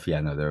love, yeah,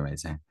 no, they're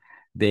amazing.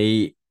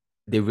 They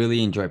they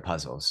really enjoy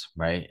puzzles,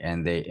 right?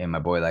 And my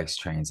boy likes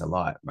trains a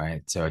lot,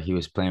 right? So he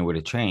was playing with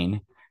a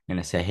train, and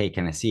I said, "Hey,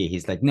 can I see it?"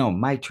 He's like, "No,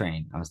 my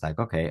train." I was like,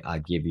 "Okay, I'll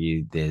give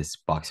you this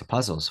box of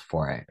puzzles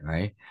for it,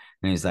 right?"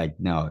 And he's like,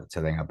 "No."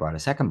 So then I brought a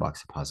second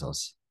box of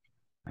puzzles,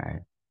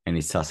 right? And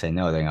he still said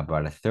no. Then I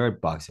brought a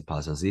third box of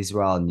puzzles. These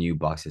were all new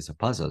boxes of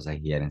puzzles that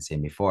he hadn't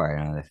seen before.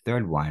 And on the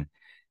third one,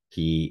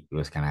 he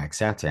was going to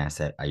accept it. And I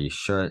said, "Are you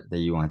sure that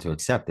you want to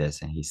accept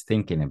this?" And he's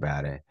thinking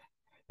about it.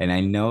 And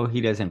I know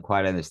he doesn't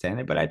quite understand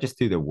it, but I just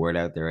threw the word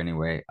out there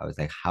anyway. I was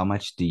like, "How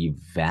much do you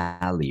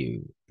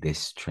value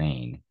this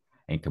train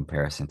in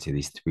comparison to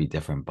these three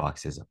different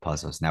boxes of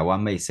puzzles?" Now,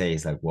 one may say,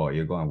 "Is like, well,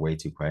 you're going way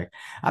too quick."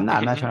 I'm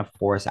not trying to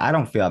force, I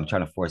don't feel I'm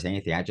trying to force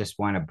anything. I just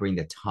want to bring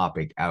the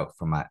topic out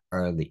from an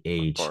early Of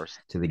age course.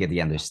 to get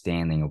the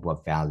understanding of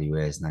what value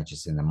is, not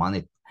just in the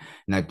money,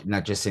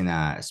 not just in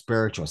a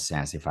spiritual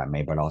sense, if I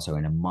may, but also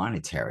in a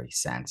monetary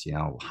sense,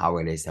 how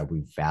it is that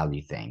we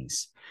value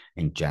things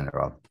in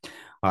general.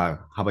 How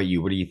about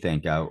you? What do you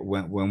think?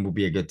 When would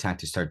be a good time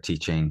to start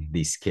teaching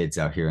these kids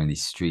out here in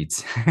these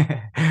streets?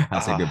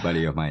 As a Uh, good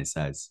buddy of mine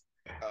says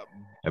uh,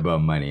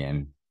 about money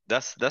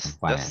that's and that's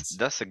that's finance.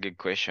 that's a good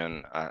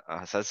question.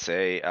 As I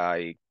say,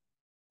 I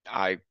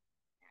I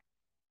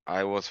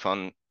was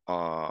fun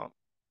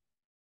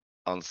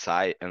on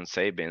site and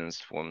savings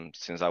from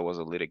since I was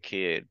a little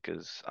kid,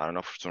 because I don't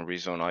know, for some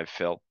reason I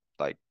felt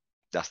like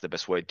that's the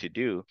best way to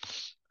do.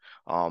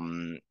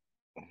 Um,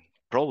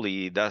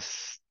 Probably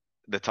that's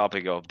the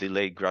topic of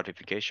delayed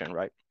gratification,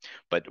 right?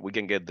 But we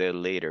can get there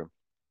later.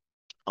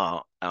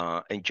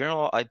 In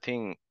general, I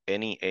think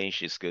any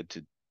age is good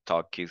to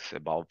talk kids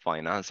about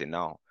financing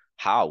now.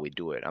 How we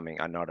do it. I mean,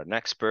 I'm not an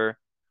expert.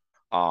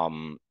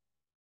 Um,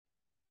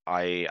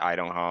 I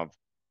don't have,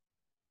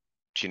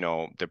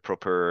 the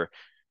proper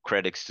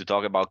credits to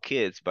talk about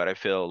kids, but I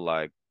feel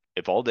like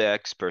if all the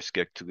experts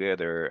get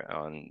together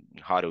on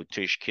how to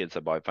teach kids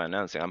about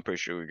financing, I'm pretty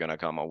sure we're gonna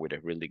come up with a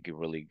really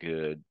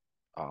good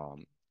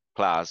um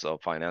class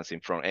of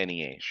financing from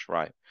any age,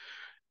 right?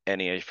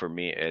 Any age for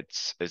me,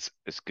 it's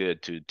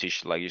good to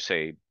teach, like you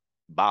say,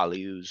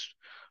 values,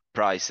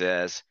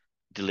 prices,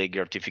 delayed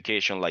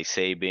gratification, like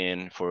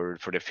saving for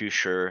the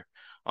future.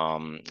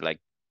 Like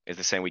it's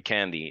the same with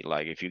candy.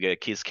 Like if you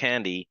get kids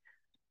candy,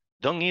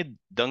 don't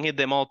eat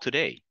them all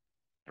today,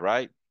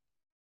 right?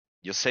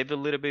 Just save a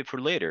little bit for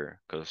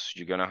later, because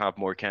you're gonna have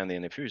more candy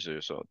in the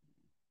future. So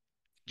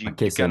My you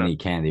kids don't kind of eat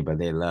candy, but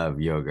they love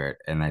yogurt,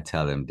 and I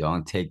tell them,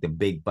 "Don't take the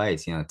big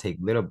bites. Take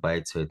little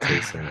bites, so it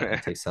takes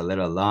a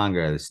little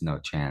longer." There's no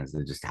chance.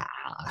 They're just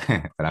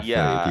But I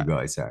feel you. yeah. Keep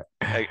going, sorry.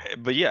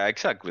 But yeah,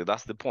 exactly.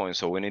 That's the point.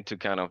 So we need to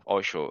kind of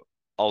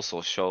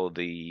also show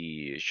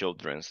the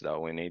childrens that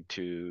we need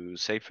to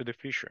save for the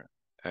future.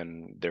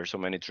 and there's so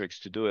many tricks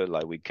to do it,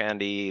 like with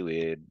candy,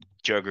 with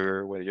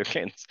sugar, with your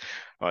kids.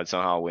 But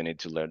somehow we need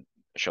to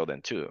show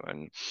them too,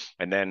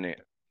 and then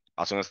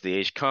as soon as the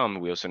age come,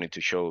 we also need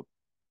to show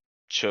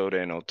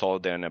them or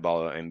told them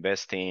about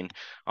investing.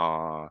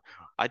 I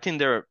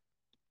think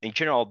in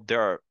general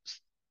there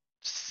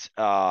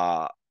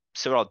are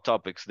several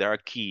topics that are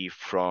key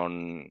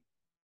from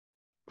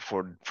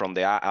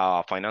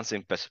the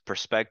financing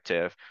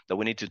perspective that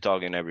we need to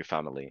talk in every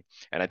family.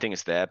 And I think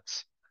it's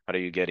debts. How do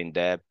you get in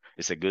debt?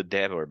 Is it good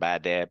debt or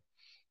bad debt?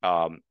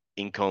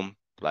 Income,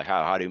 like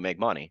how do you make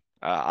money?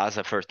 As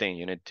a first thing,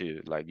 you need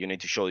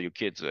to show your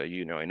kids,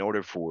 in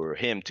order for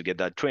him to get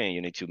that train,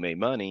 you need to make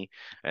money,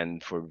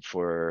 and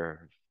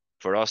for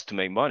us to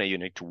make money, you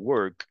need to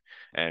work.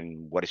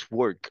 And what is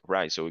work,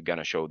 right? So we're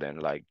gonna show them,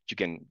 like, you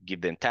can give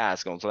them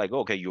tasks. And it's like,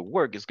 okay, your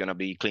work is gonna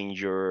be clean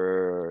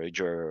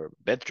your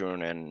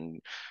bedroom,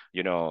 and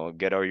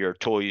get all your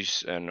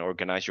toys and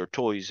organize your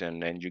toys,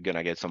 and then you're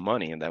gonna get some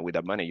money, and then with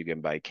that money you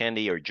can buy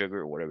candy or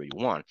sugar or whatever you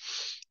want.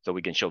 So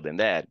we can show them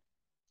that.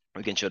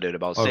 We can show them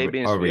about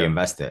savings. Or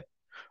reinvest it.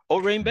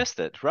 Or reinvest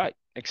it, right?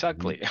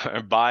 Exactly. Mm-hmm.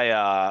 Or buy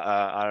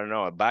I don't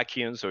know, a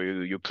vacuum, so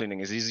your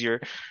cleaning is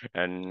easier,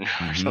 and or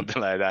Mm-hmm.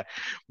 something like that.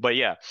 But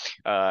yeah,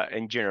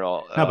 in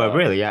general, No, but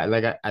really, yeah,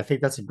 like I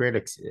think that's a great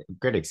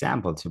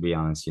example, to be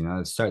honest.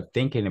 Start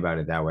thinking about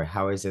it that way.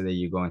 How is it that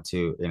you're going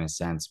to, in a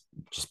sense,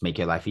 just make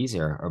your life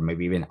easier, or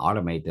maybe even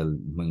automate the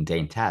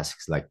mundane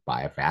tasks, like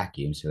buy a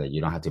vacuum, so that you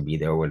don't have to be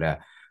there with a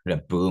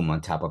boom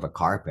on top of a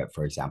carpet,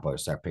 for example, or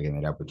start picking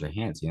it up with your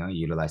hands.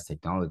 Utilize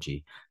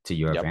technology to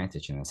your yep,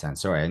 advantage, in a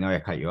sense. Sorry, I know I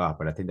cut you off,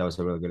 but I think that was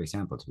a really good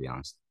example, to be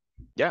honest.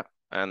 yeah,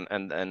 and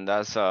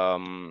that's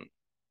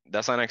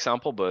an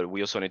example. But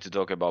we also need to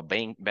talk about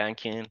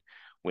banking.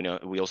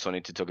 We also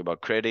need to talk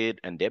about credit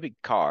and debit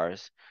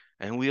cards,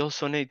 and we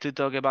also need to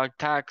talk about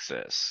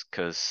taxes,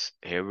 because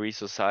every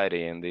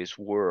society in this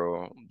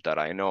world that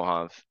I know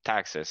have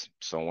taxes.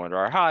 Some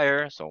are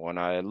higher, some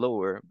are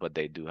lower, but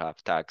they do have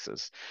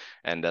taxes,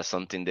 and that's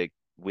something that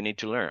we need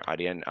to learn.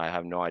 I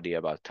have no idea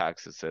about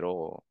taxes at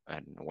all,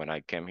 and when I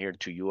came here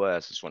to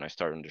US is when I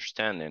started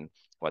understanding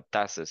what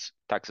taxes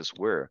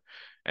were,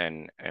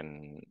 and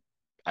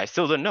I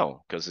still don't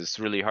know, because it's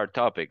really hard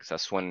topics.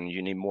 That's when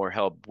you need more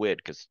help with,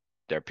 because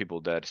there are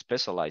people that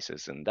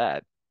specializes in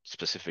that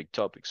specific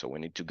topic. So we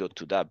need to go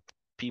to that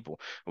people.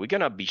 We're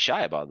gonna be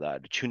shy about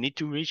that, but you need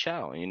to reach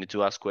out and you need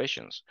to ask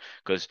questions,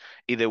 because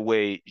either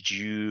way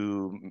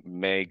you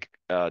make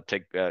I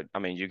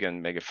mean, you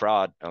can make a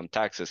fraud on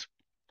taxes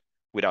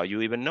without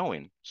you even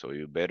knowing. So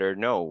you better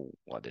know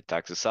what the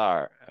taxes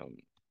are,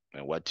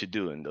 and what to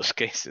do in those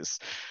cases.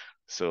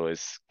 So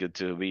it's good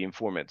to be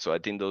informed. So I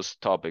think those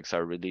topics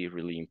are really,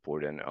 really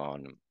important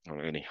on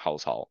any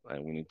household,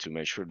 and we need to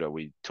make sure that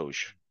we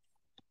touch.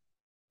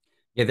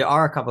 Yeah, there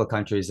are a couple of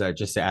countries,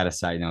 just to add a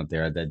side note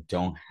there, that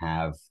don't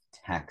have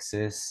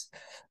taxes.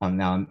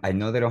 Now I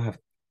know they don't have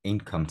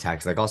income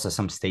tax. Like, also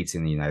some states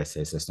in the United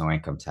States, there's no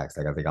income tax.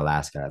 Like, I think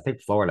Alaska, I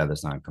think Florida,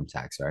 there's no income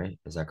tax, right?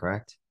 Is that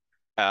correct?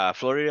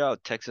 Florida,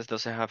 Texas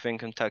doesn't have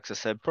income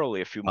taxes.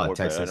 Probably a few Oh, more, but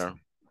I Texas. don't.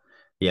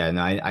 Yeah,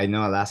 no, I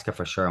know Alaska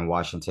for sure, and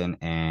Washington,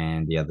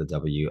 and the other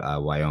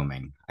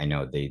Wyoming. I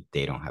know they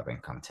don't have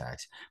income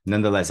tax.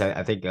 Nonetheless,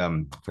 I think,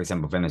 for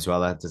example,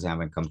 Venezuela doesn't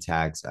have income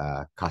tax.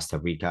 Costa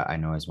Rica, I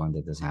know, is one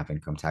that doesn't have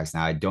income tax.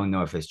 Now, I don't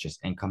know if it's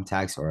just income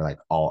tax or like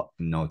all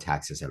no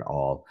taxes at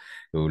all.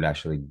 It would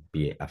actually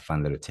be a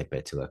fun little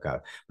tidbit to look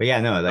up. But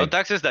yeah, no, No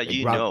taxes that like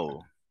you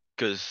know,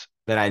 because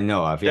that I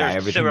know of. Yeah, there's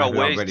everything several might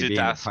ways already to be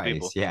in the tax price.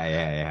 people. Yeah,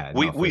 yeah, yeah.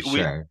 We No, for we we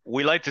sure.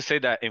 we like to say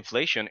that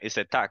inflation is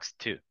a tax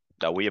too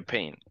that we are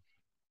paying.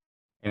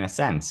 In a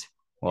sense.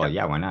 Well,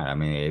 Yeah, yeah, why not? I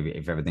mean,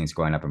 if everything's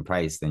going up in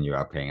price, then you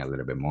are paying a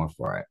little bit more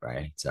for it,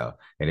 right? So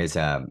it is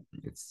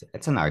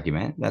it's an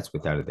argument, that's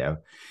without a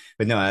doubt.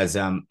 But no, as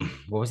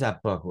what was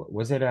that book?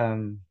 Was it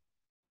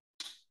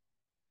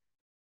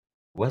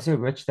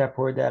Rich Dad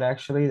Poor Dad,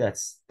 actually, that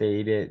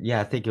stated,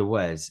 yeah, I think it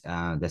was,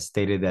 that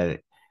stated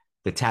that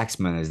the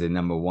taxman is the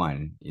number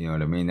one. You know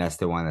what I mean? That's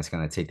the one that's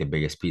going to take the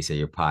biggest piece of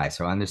your pie.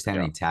 So yeah,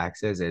 understanding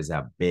taxes is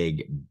a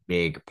big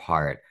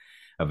part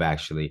of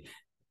actually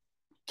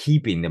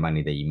keeping the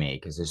money that you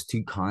make, because there's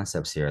two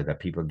concepts here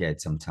that people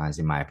get sometimes,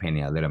 in my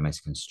opinion, a little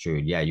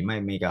misconstrued. Yeah, you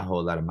might make a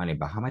whole lot of money,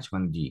 but how much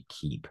money do you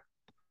keep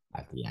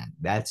at the end?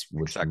 That's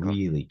what's exactly.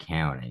 really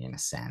counting, in a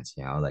sense,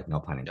 like, no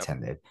pun Yep,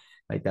 intended.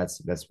 Like,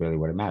 that's really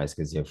what it matters,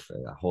 because if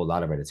a whole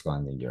lot of it is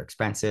going in your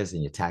expenses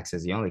and your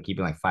taxes, you're only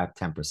keeping like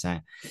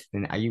 5-10%,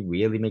 then are you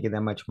really making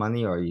that much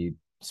money, or are you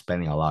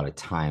spending a lot of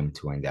time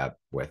to end up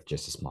with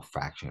just a small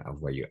fraction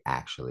of what you're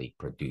actually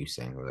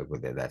producing, or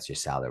whether that's your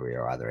salary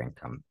or other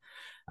income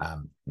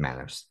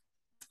manners?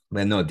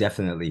 But no,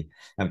 definitely.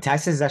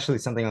 Taxes is actually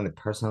something on the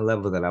personal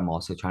level that I'm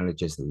also trying to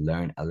just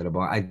learn a little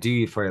more. I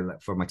do, for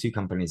my two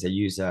companies. I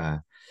use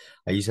an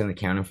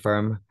accounting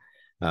firm,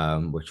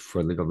 which,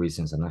 for legal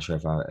reasons, I'm not sure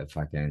if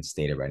I can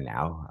state it right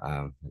now.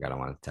 Like, I don't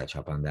want to touch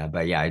up on that,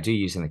 but yeah, I do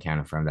use an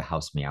accounting firm that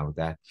helps me out with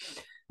that.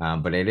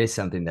 But it is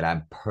something that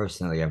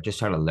I've just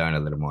trying to learn a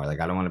little more. Like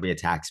I don't want to be a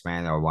tax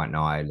man or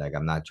whatnot. Like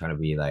I'm not trying to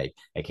be like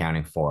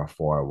accounting for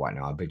or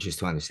whatnot, but just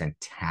to understand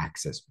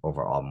taxes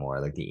overall more,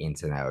 like the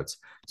ins and outs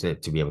to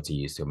be able to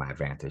use to my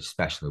advantage,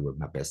 especially with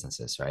my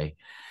businesses, right?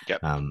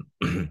 Yep. Um,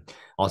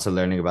 also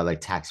learning about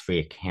like tax-free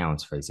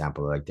accounts, for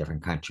example, like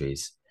different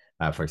countries.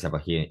 For example,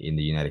 here in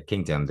the United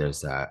Kingdom,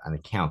 there's an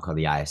account called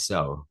the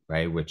ISO,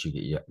 right, which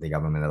the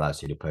government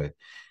allows you to put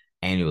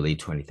annually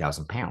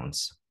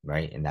 £20,000,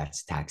 right, and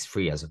that's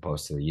tax-free as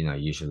opposed to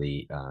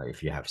usually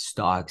if you have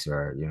stocks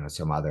or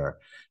some other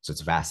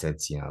sorts of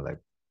assets, like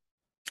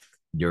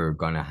you're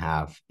gonna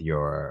have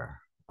your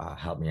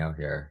help me out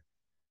here.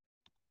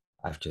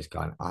 I've just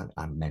gone on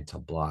a mental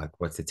block.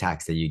 What's the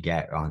tax that you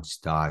get on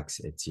stocks?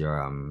 It's your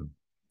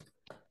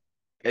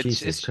It's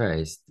Jesus it's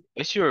Christ.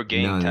 it's your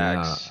gain No, no,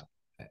 no. tax,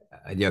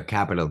 Your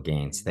capital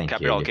gains. Thank you.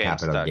 capital Your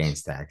gains capital tax.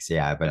 gains tax.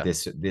 Yeah, but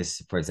Yeah.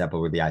 this, for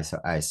example, with the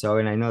ISO,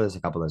 and I know there's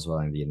a couple as well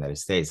in the United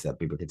States that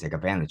people can take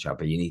advantage of,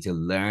 but you need to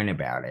learn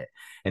about it,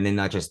 and then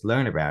not just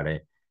learn about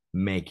it,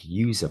 make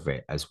use of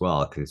it as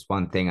well. Because it's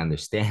one thing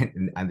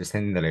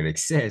understanding that it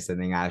exists,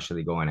 and then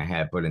actually going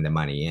ahead putting the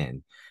money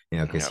in.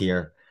 Because Yep.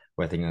 here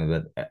we're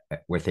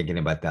thinking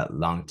about that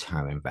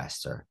long-term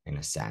investor in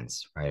a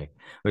sense, right?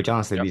 Which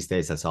honestly, Yep. these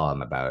days, that's all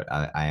I'm about.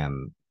 I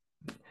am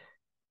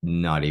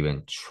not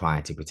even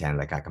trying to pretend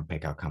like I can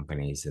pick out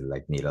companies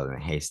like needle in a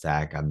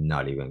haystack. I'm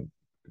not even,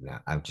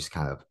 I'm just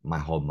kind of, my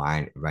whole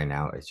mind right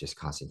now is just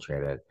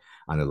concentrated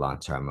on the long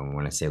term. And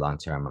when I say long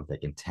term, I'm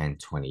thinking 10,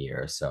 20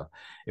 years. So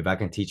if I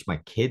can teach my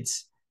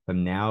kids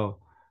from now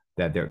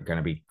that they're going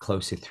to be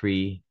close to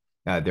three,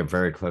 they're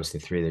very close to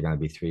three. They're going to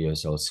be 3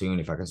 years old soon.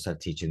 If I can start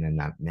teaching them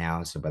that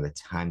now, so by the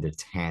time they're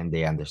 10,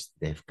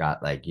 they've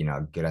got like,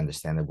 a good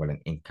understanding of what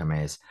an income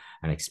is,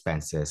 an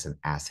expenses, an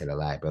asset, a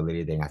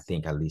liability, then I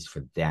think at least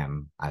for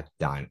them, I've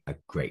done a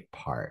great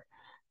part.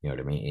 You know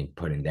what I mean? In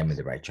putting them in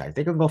the right track.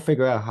 They can go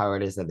figure out how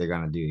it is that they're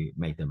gonna do,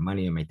 make their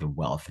money and make their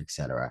wealth,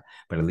 etc.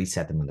 But at least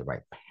set them in the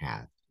right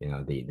path.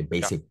 The Yep.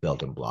 basic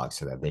building blocks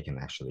so that they can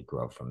actually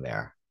grow from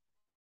there.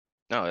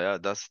 No, yeah,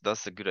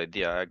 that's a good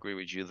idea. I agree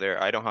with you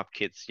there. I don't have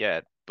kids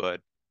yet,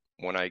 but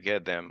when I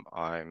get them,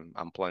 I'm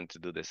planning to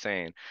do the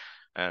same.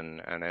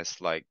 And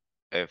it's like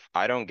if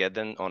I don't get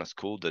them on a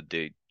school that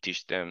they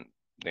teach them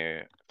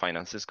the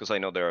finances, because I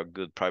know there are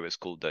good private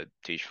schools that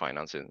teach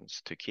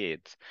finances to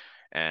kids,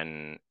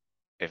 and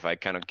if I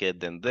cannot get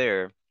them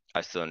there,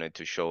 I still need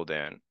to show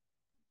them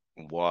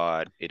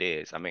what it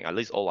is. I mean, at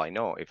least all I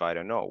know. If I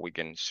don't know, we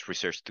can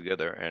research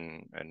together,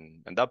 and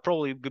that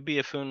probably could be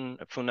a fun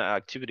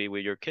activity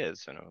with your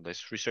kids.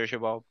 Let's research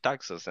about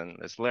taxes and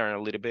let's learn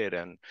a little bit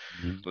and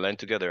Mhm. learn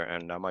together,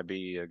 and that might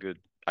be a good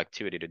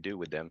activity to do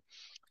with them.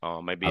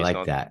 Maybe I it's like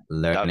not that. that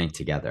Learning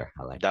together.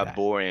 I like that that.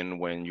 boring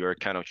when you're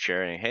kind of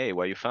sharing, hey,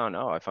 what you found?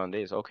 Oh, I found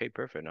this. Okay,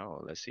 perfect. Now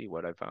let's see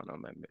what I found.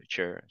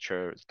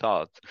 Share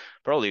thoughts.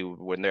 Probably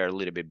when they're a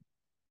little bit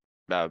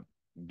uh,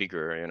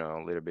 bigger,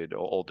 a little bit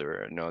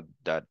older, not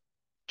that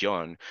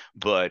young.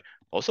 But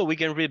also we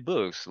can read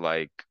books.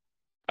 Like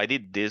I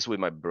did this with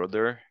my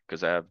brother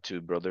because I have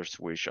two brothers,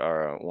 which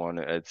are one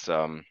it's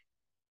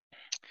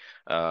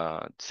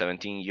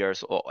 17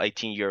 years old,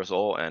 18 years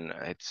old, and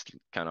it's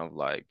kind of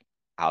like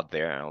out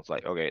there. And I was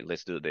like, okay,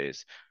 let's do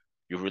this.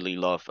 You really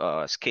love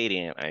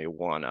skating and you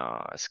want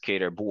a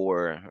skater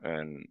board,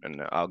 and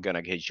I'm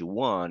gonna get you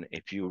one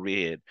if you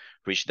read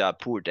Rich Dad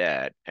Poor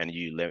Dad and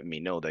you let me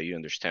know that you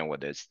understand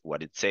what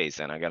it says,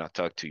 and I'm gonna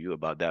talk to you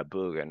about that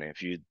book, and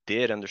if you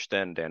did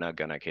understand, then I'm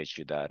gonna get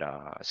you that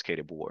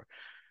skater board,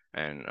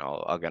 and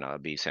I'm gonna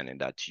be sending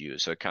that to you.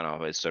 So kind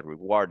of it's a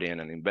rewarding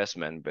and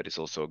investment, but it's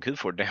also good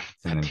for them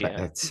at the end.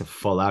 It's a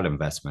full out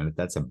investment.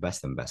 That's the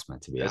best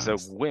investment, to be It's a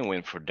honest.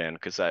 win-win for them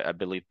because I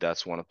believe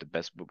that's one of the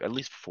best book, at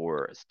least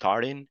for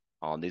starting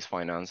on these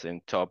financing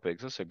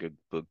topics. It's a good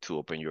book to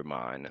open your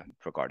mind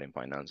regarding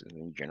finances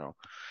in general.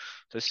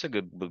 So it's a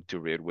good book to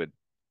read with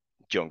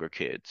younger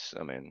kids.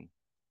 I mean,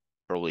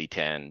 probably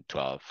 10,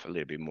 12, a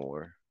little bit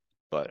more,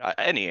 but at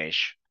any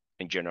age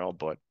in general.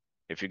 But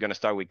if you're gonna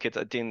start with kids,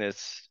 I think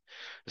it's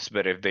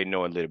better if they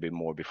know a little bit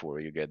more before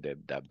you get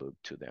that book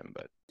to them.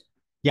 But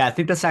Yeah, I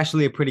think that's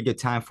actually a pretty good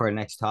time for our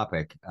next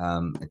topic.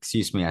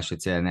 Excuse me, I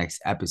should say our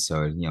next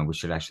episode. We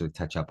should actually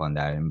touch up on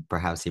that and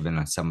perhaps even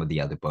on some of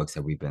the other books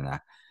that we've been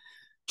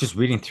just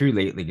reading through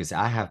lately because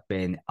I have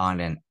been on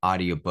an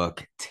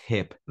audiobook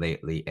tip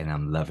lately and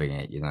I'm loving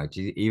it.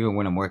 Even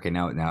when I'm working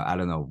out now, I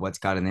don't know what's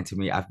gotten into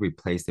me. I've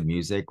replaced the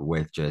music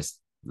with just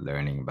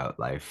learning about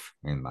life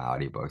in my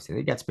audiobooks and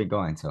it gets me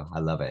going. So I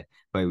love it.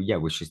 But yeah,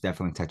 we should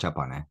definitely touch up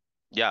on it.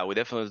 yeah, we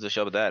definitely do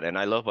show that. And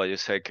I love what you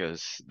said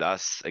because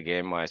that's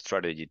again my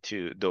strategy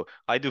too. Though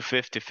I do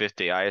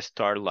 50-50. I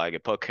start like a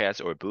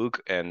podcast or a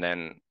book, and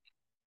then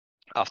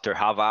after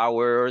half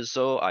hour or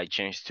so, I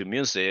change to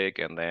music,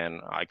 and then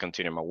I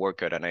continue my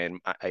workout, and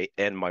I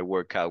end my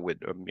workout with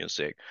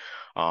music.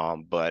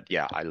 But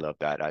yeah, I love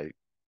that.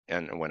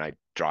 And when I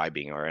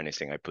driving or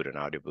anything, I put an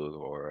audiobook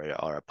or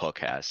a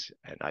podcast,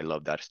 and I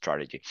love that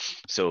strategy.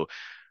 So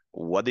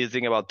what do you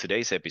think about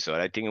today's episode?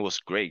 I think it was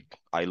great.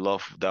 I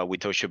love that we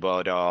touched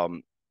about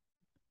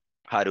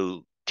how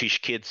to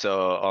teach kids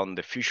on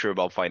the future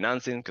about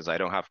financing, because I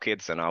don't have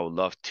kids and I would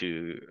love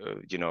to,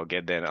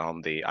 get them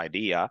on the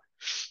idea,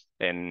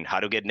 and how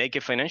to get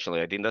naked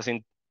financially. I think that's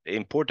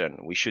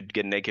important. We should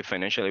get naked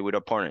financially with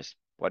our partners.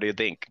 What do you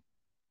think?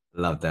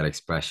 Love that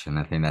expression.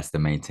 I think that's the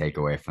main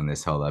takeaway from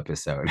this whole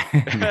episode.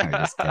 No,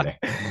 just kidding.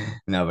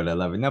 No, but I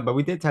love it. No, but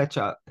we did touch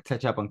up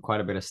on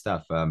quite a bit of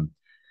stuff.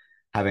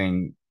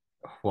 Having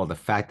well, the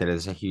fact that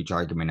there's a huge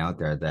argument out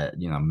there that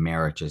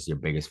marriage is your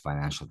biggest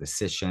financial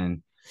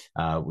decision.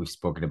 We've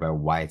spoken about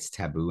why it's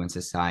taboo in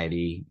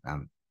society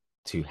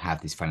to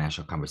have these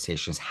financial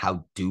conversations.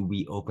 How do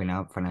we open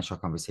up financial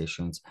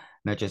conversations,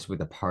 not just with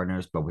the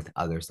partners, but with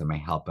others that may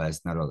help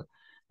us not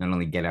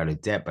only get out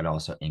of debt, but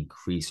also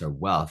increase our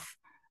wealth.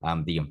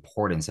 The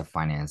importance of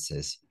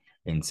finances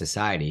in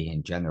society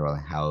in general,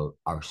 and how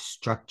our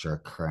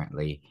structure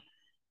currently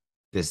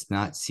does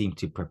not seem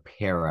to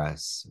prepare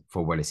us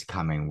for what is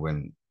coming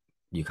when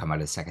you come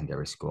out of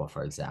secondary school,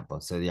 for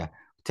example. So yeah,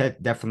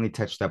 definitely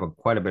touched up on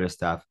quite a bit of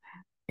stuff,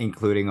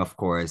 including, of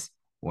course,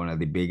 one of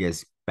the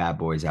biggest bad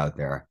boys out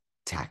there,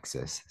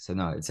 taxes. So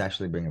no, it's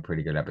actually been a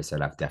pretty good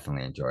episode. I've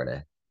definitely enjoyed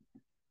it.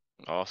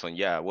 Awesome.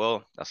 Yeah.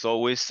 Well, as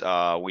always,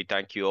 we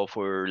thank you all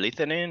for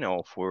listening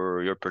or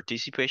for your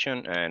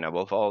participation. And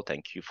above all,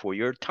 thank you for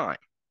your time.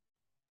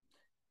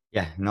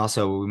 Yeah, and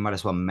also we might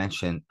as well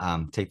mention,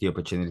 take the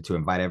opportunity to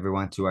invite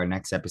everyone to our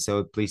next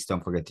episode. Please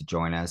don't forget to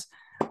join us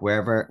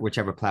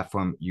whichever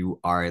platform you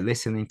are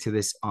listening to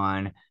this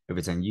on. If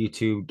it's on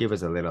YouTube, give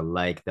us a little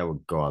like. That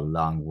would go a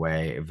long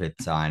way. If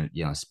it's on,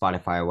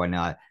 Spotify or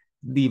whatnot,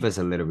 leave us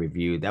a little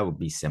review. That would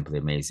be simply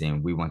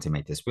amazing. We want to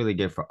make this really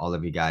good for all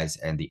of you guys.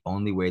 And the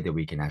only way that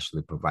we can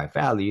actually provide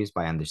value is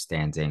by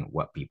understanding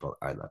what people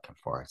are looking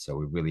for. So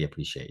we really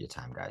appreciate your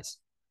time, guys.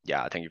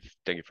 Yeah. Thank you.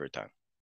 Thank you for your time.